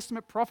 the Old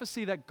Testament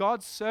prophecy that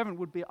God's servant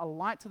would be a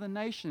light to the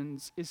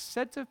nations is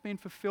said to have been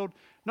fulfilled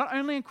not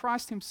only in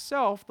Christ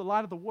himself, the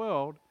light of the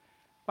world,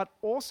 but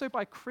also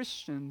by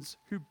Christians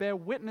who bear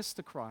witness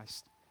to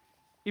Christ.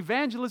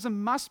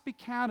 Evangelism must be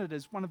counted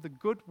as one of the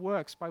good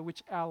works by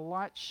which our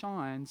light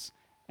shines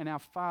and our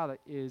Father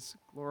is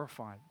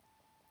glorified.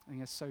 I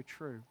think that's so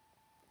true.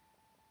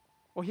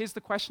 Well, here's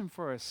the question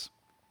for us.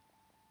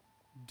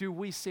 Do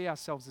we see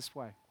ourselves this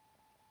way?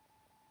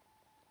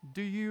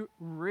 Do you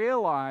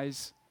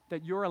realize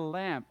that you're a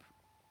lamp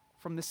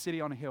from the city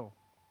on a hill?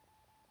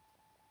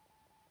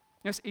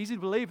 You know, it's easy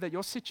to believe that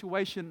your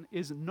situation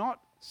is not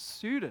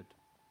suited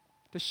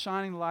to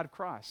shining the light of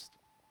Christ.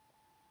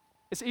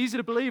 It's easy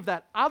to believe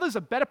that others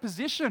are better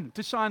positioned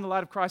to shine the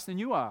light of Christ than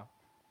you are.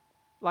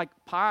 Like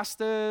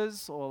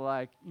pastors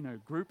or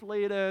group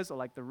leaders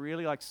or the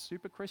really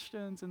super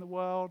Christians in the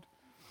world.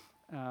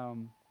 But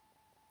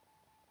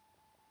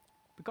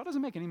God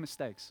doesn't make any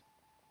mistakes.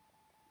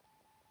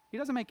 He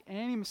doesn't make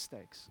any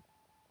mistakes.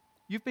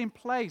 You've been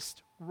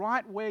placed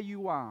right where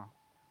you are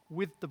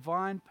with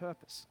divine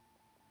purpose.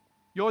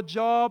 Your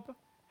job,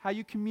 how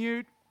you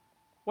commute,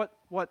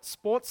 what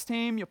sports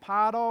team you're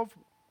part of,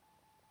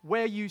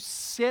 where you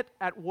sit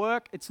at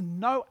work, it's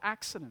no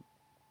accident.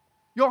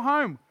 Your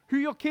home, who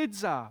your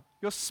kids are,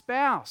 your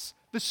spouse,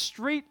 the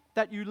street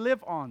that you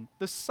live on,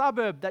 the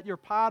suburb that you're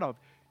part of,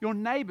 your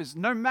neighbors,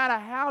 no matter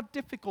how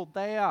difficult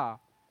they are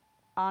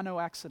no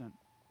accident.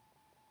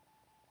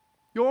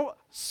 Your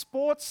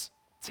sports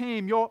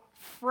team, your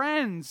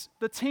friends,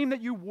 the team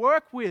that you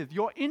work with,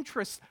 your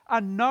interests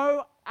are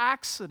no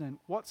accident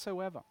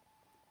whatsoever.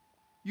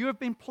 You have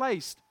been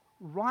placed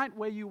right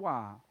where you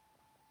are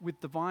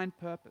with divine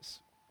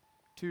purpose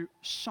to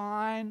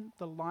shine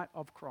the light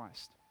of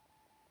Christ.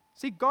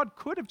 See, God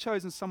could have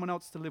chosen someone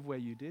else to live where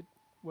you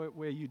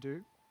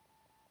do,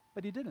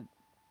 but he didn't.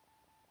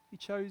 He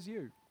chose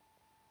you.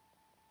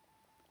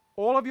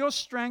 All of your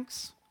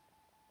strengths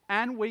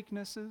and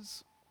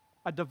weaknesses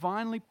are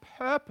divinely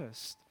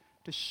purposed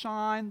to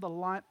shine the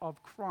light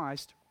of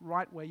Christ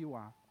right where you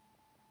are.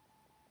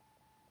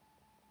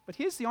 But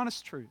here's the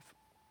honest truth.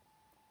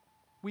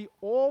 We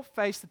all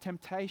face the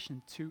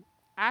temptation to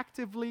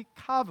actively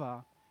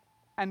cover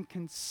and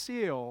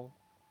conceal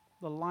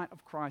the light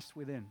of Christ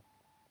within.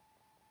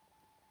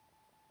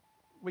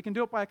 We can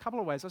do it by a couple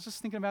of ways. I was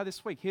just thinking about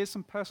this week. Here's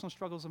some personal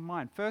struggles of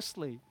mine.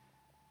 Firstly,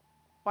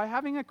 by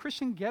having a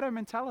Christian ghetto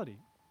mentality.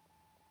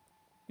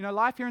 You know,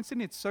 life here in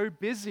Sydney, it's so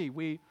busy.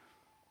 We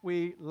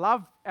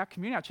love our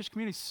community, our church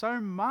community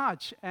so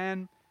much.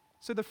 And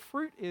so the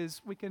fruit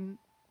is we can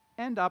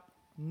end up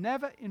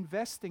never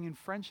investing in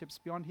friendships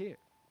beyond here.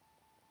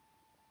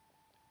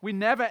 We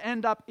never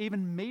end up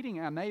even meeting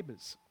our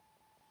neighbors.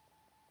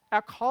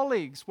 Our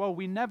colleagues, well,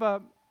 we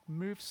never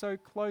move so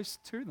close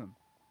to them.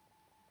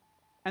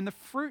 And the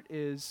fruit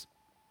is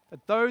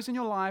that those in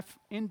your life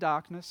in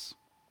darkness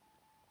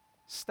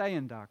stay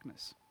in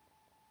darkness.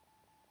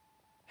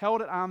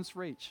 Held at arm's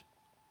reach,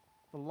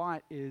 the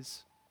light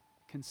is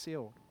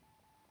concealed.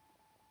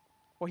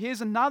 Or here's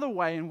another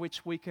way in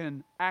which we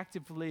can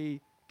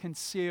actively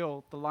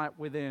conceal the light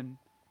within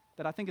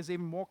that I think is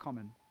even more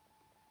common.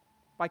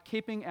 By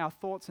keeping our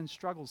thoughts and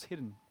struggles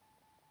hidden.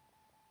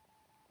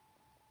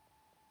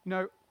 You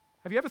know,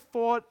 have you ever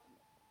thought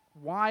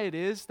why it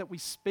is that we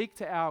speak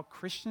to our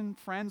Christian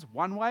friends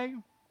one way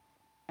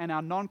and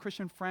our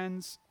non-Christian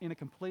friends in a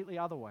completely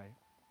other way?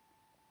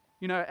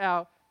 You know,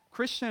 our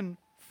Christian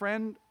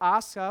friend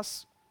asks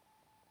us,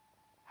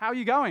 "How are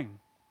you going?"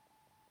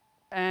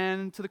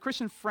 And to the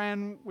Christian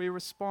friend, we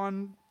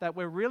respond that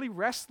we're really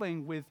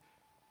wrestling with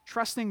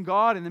trusting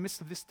God in the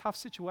midst of this tough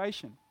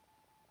situation.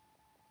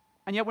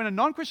 And yet when a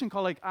non-Christian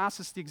colleague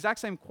asks us the exact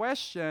same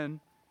question,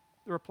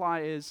 the reply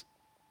is,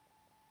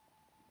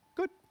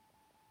 "Good."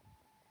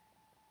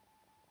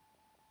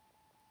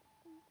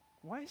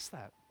 Why is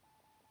that?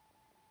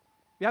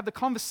 We have the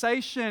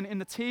conversation in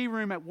the tea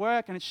room at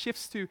work and it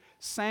shifts to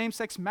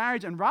same-sex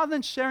marriage. And rather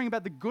than sharing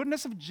about the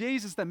goodness of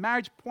Jesus that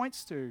marriage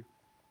points to,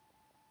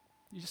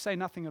 you just say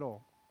nothing at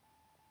all.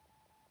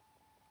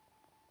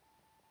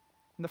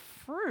 And the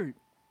fruit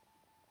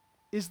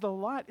is the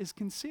light is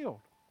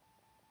concealed.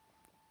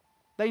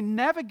 They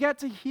never get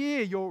to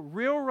hear your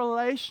real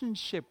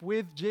relationship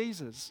with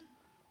Jesus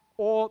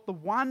or the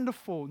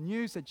wonderful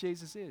news that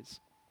Jesus is.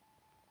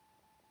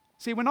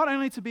 See, we're not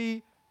only to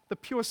be the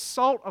pure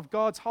salt of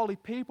God's holy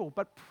people,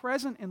 but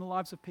present in the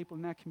lives of people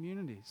in our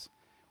communities.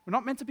 We're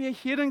not meant to be a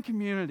hidden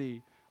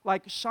community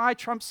like shy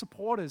Trump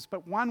supporters,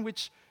 but one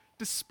which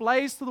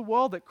displays to the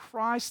world that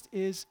Christ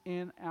is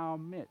in our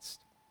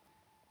midst.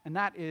 And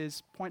that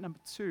is point number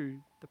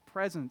 2, the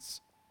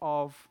presence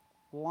of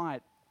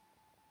light.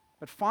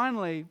 But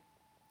finally,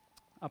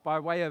 by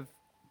way of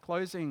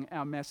closing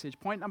our message,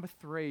 point number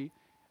 3,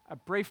 a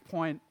brief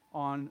point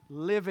on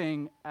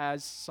living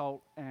as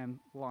salt and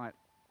light.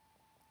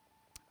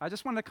 I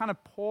just want to kind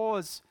of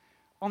pause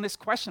on this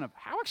question of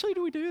how actually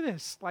do we do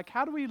this? Like,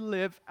 how do we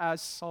live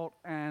as salt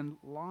and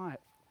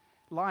light?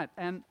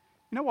 And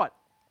you know what?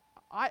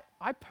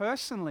 I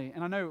personally,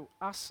 and I know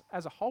us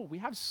as a whole, we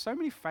have so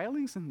many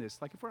failings in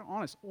this. Like, if we're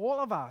honest, all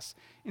of us,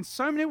 in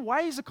so many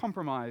ways, are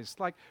compromised.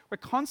 Like, we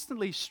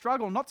constantly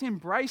struggle not to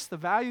embrace the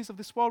values of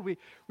this world. We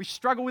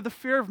struggle with the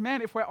fear of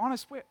man. If we're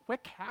honest, we're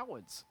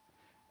cowards.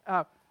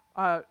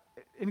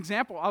 An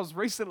example, I was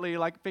recently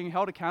being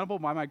held accountable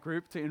by my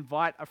group to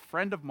invite a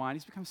friend of mine.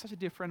 He's become such a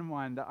dear friend of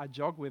mine that I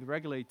jog with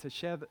regularly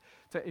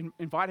to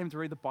invite him to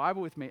read the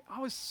Bible with me. I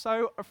was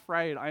so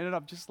afraid. I ended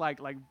up just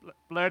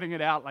blurting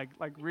it out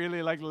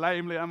really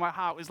lamely, and my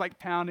heart was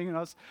pounding, and I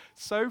was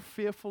so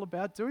fearful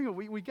about doing it.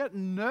 We get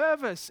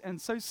nervous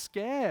and so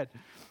scared,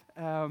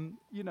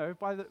 bounded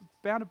by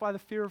the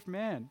fear of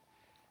man.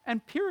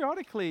 And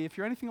periodically, if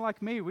you're anything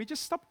like me, we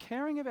just stop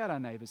caring about our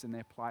neighbors and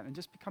their plight and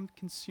just become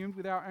consumed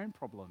with our own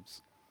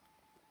problems.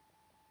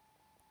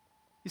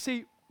 You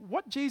see,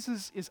 what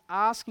Jesus is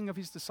asking of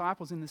his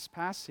disciples in this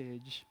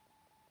passage,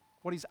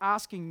 what he's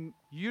asking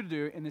you to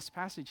do in this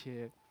passage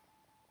here,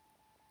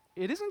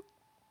 it isn't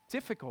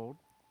difficult.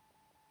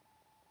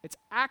 It's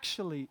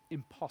actually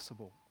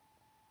impossible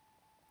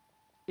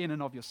in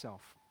and of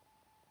yourself.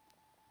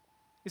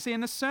 You see,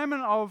 in the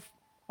Sermon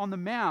on the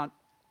Mount,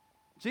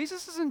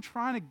 Jesus isn't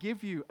trying to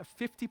give you a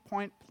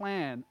 50-point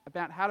plan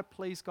about how to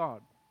please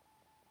God.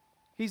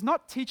 He's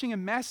not teaching a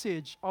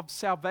message of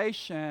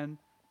salvation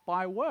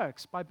by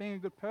works, by being a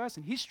good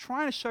person. He's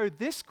trying to show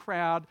this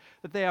crowd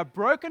that they are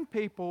broken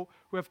people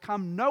who have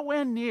come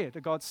nowhere near to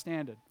God's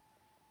standard.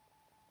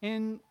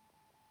 In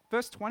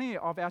verse 20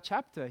 of our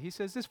chapter, he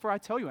says this, "For I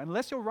tell you,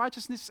 unless your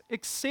righteousness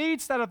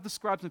exceeds that of the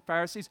scribes and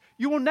Pharisees,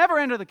 you will never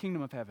enter the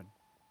kingdom of heaven."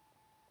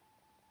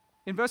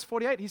 In verse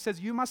 48, he says,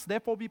 "You must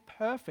therefore be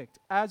perfect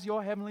as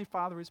your heavenly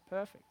Father is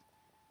perfect."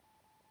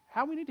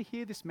 How we need to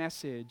hear this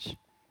message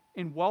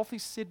in wealthy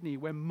Sydney,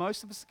 where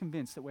most of us are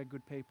convinced that we're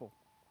good people.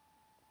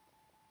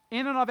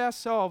 In and of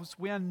ourselves,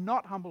 we are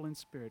not humble in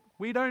spirit.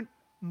 We don't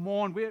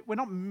mourn. We're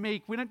not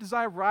meek. We don't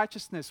desire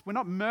righteousness. We're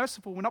not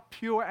merciful. We're not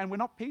pure, and we're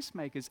not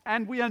peacemakers.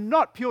 And we are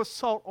not pure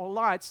salt or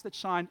lights that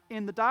shine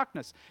in the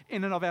darkness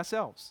in and of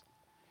ourselves.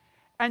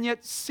 And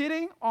yet,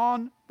 sitting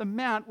on the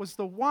mount was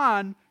the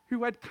one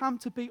who had come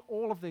to be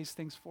all of these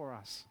things for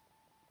us.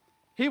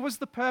 He was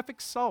the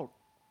perfect salt.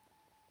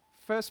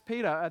 First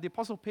Peter, the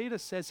Apostle Peter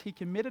says he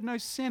committed no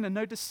sin and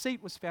no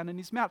deceit was found in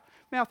his mouth.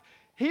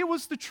 He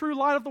was the true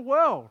light of the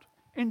world.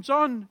 In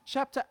John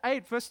chapter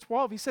 8, verse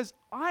 12, he says,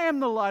 "I am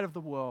the light of the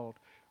world.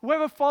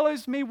 Whoever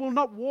follows me will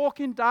not walk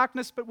in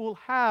darkness, but will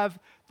have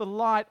the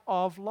light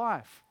of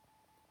life."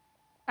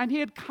 And he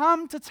had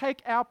come to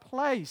take our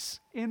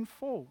place in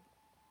full.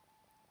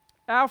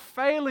 Our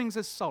failings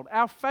as salt,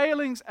 our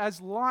failings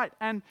as light,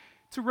 and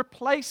to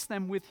replace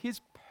them with his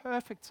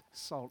perfect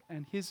salt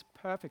and his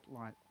perfect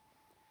light.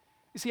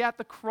 You see, at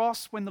the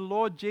cross, when the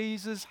Lord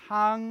Jesus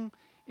hung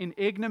in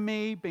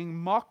ignominy, being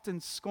mocked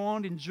and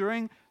scorned,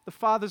 enduring the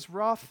Father's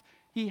wrath,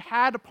 he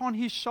had upon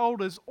his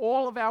shoulders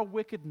all of our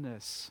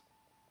wickedness,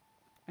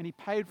 and he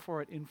paid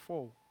for it in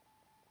full.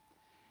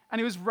 And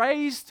he was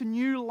raised to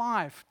new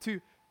life, to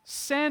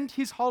send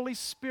his Holy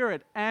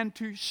Spirit and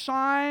to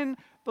shine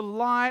the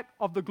light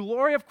of the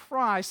glory of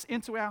Christ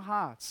into our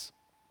hearts.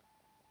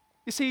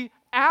 You see,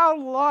 our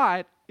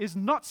light is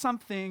not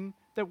something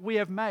that we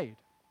have made.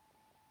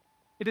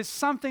 It is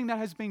something that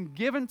has been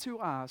given to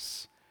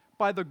us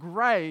by the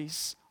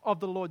grace of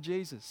the Lord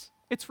Jesus.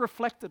 It's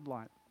reflected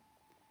light.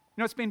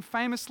 You know, it's been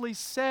famously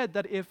said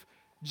that if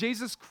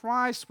Jesus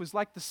Christ was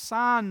like the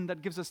sun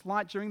that gives us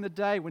light during the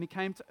day when he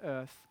came to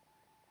earth,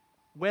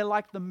 we're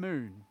like the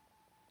moon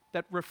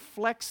that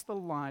reflects the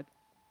light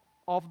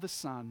of the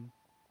sun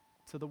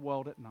to the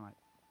world at night.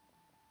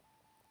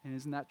 And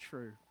isn't that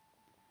true?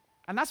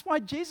 And that's why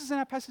Jesus in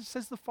our passage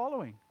says the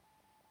following.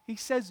 He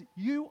says,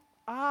 "You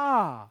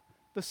are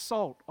the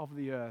salt of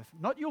the earth."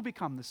 Not you'll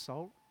become the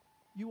salt,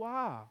 you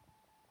are.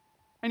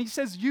 And he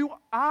says, "You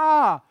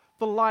are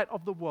the light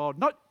of the world."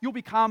 Not you'll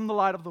become the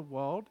light of the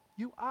world,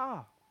 you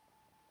are.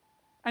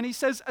 And he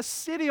says, a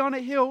city on a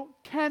hill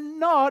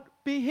cannot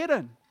be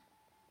hidden.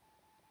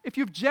 If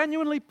you've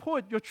genuinely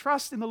put your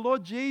trust in the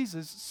Lord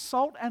Jesus,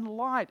 salt and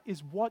light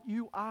is what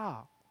you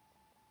are.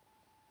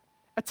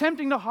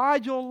 Attempting to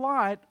hide your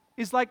light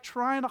is like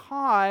trying to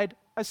hide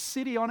a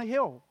city on a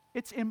hill.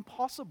 It's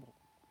impossible.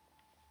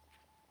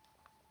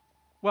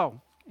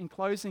 Well, in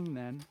closing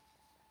then,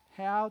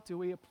 how do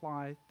we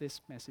apply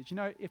this message? You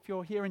know, if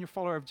you're here and you're a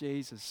follower of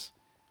Jesus,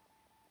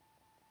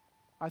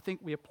 I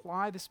think we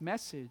apply this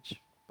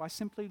message by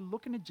simply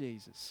looking at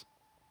Jesus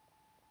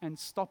and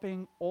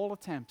stopping all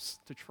attempts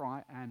to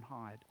try and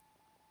hide.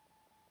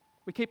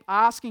 We keep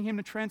asking him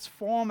to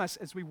transform us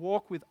as we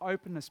walk with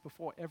openness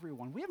before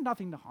everyone. We have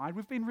nothing to hide.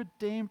 We've been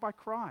redeemed by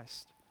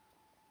Christ.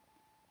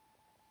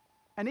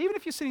 And even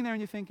if you're sitting there and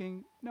you're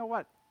thinking, you know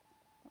what,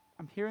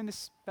 I'm hearing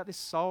this about this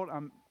salt,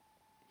 I'm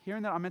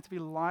hearing that I'm meant to be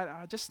light,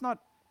 I'm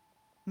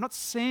not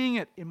seeing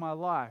it in my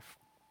life.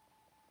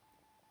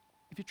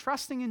 If you're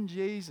trusting in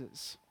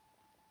Jesus,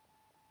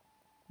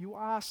 you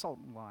are salt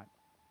and light.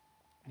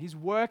 And he's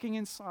working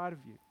inside of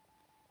you.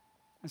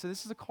 And so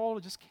this is a call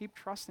to just keep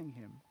trusting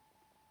him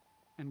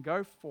and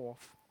go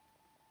forth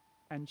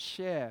and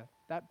share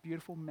that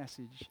beautiful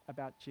message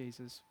about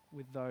Jesus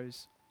with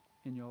those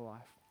in your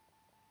life.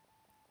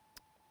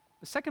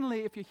 But secondly,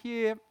 if you're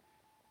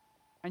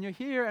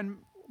here and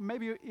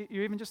maybe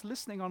you're even just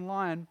listening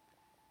online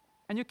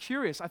and you're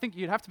curious, I think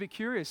you'd have to be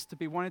curious to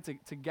be wanting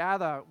to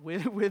gather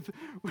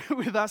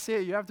with us here.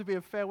 You have to be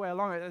a fair way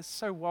along. It's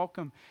so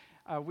welcome.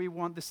 We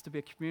want this to be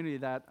a community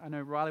that, I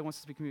know Riley wants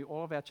us to be a community,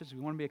 all of our churches, we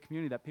want to be a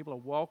community that people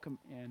are welcome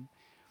in.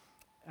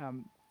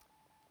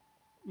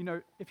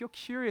 If you're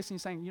curious and you're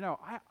saying,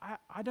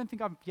 I don't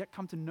think I've yet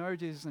come to know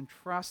Jesus and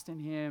trust in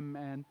him,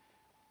 and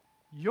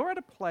you're at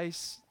a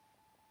place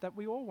that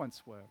we all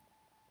once were.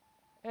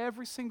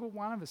 Every single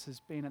one of us has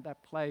been at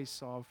that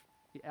place of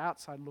the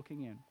outside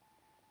looking in.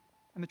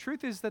 And the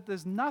truth is that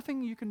there's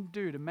nothing you can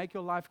do to make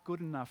your life good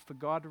enough for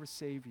God to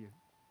receive you.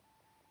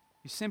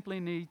 You simply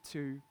need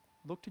to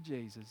look to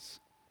Jesus,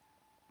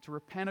 to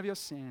repent of your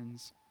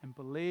sins and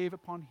believe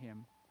upon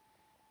him,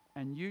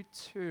 and you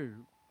too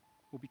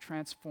will be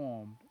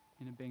transformed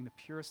into being the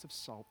purest of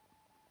salt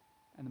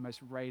and the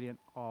most radiant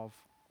of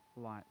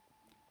light.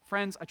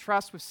 Friends, I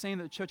trust we've seen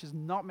that the church is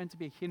not meant to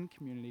be a hidden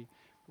community,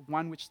 but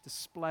one which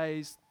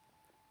displays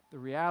the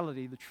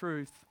reality, the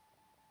truth,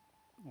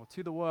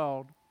 to the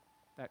world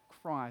that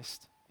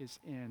Christ is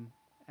in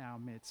our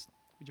midst.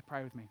 Would you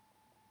pray with me?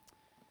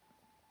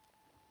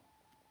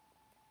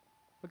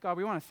 But God,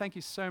 we want to thank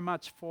you so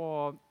much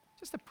for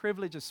just the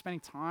privilege of spending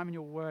time in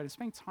your word and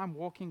spending time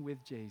walking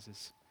with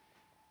Jesus.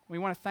 We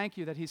want to thank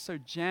you that he's so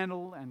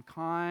gentle and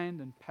kind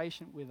and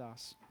patient with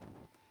us.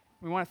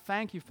 We want to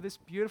thank you for this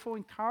beautiful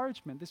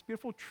encouragement, this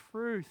beautiful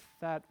truth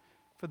that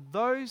for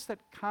those that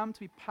come to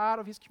be part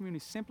of his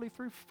community simply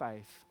through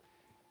faith,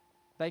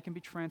 they can be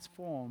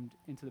transformed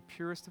into the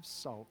purest of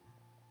salt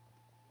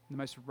and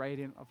the most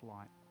radiant of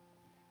light.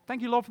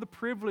 Thank you, Lord, for the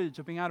privilege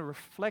of being able to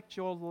reflect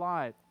your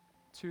light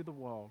to the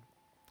world.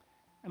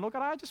 And Lord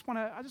God, I just want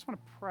to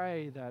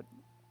pray that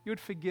you would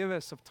forgive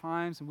us of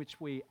times in which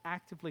we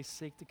actively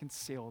seek to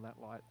conceal that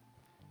light,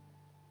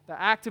 that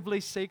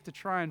actively seek to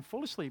try and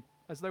foolishly,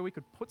 as though we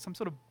could put some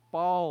sort of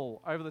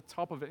bowl over the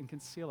top of it and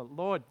conceal it.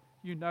 Lord,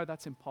 you know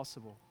that's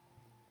impossible.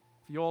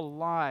 For your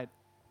light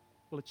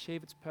will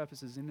achieve its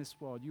purposes in this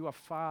world. You are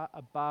far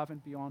above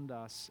and beyond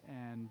us,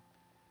 and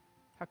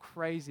how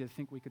crazy to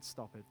think we could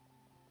stop it.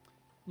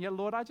 And yet,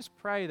 Lord, I just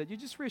pray that you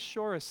just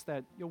reassure us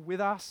that you're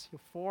with us,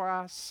 you're for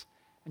us,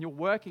 and you're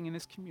working in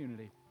this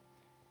community.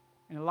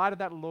 And in light of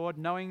that, Lord,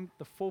 knowing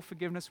the full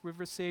forgiveness we've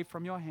received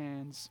from your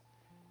hands,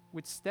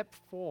 we'd step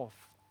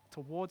forth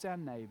towards our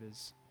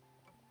neighbors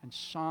and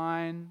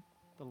shine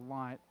the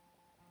light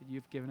that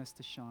you've given us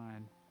to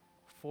shine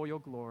for your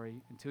glory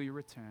until you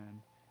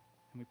return.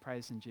 And we pray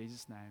this in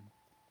Jesus' name.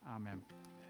 Amen.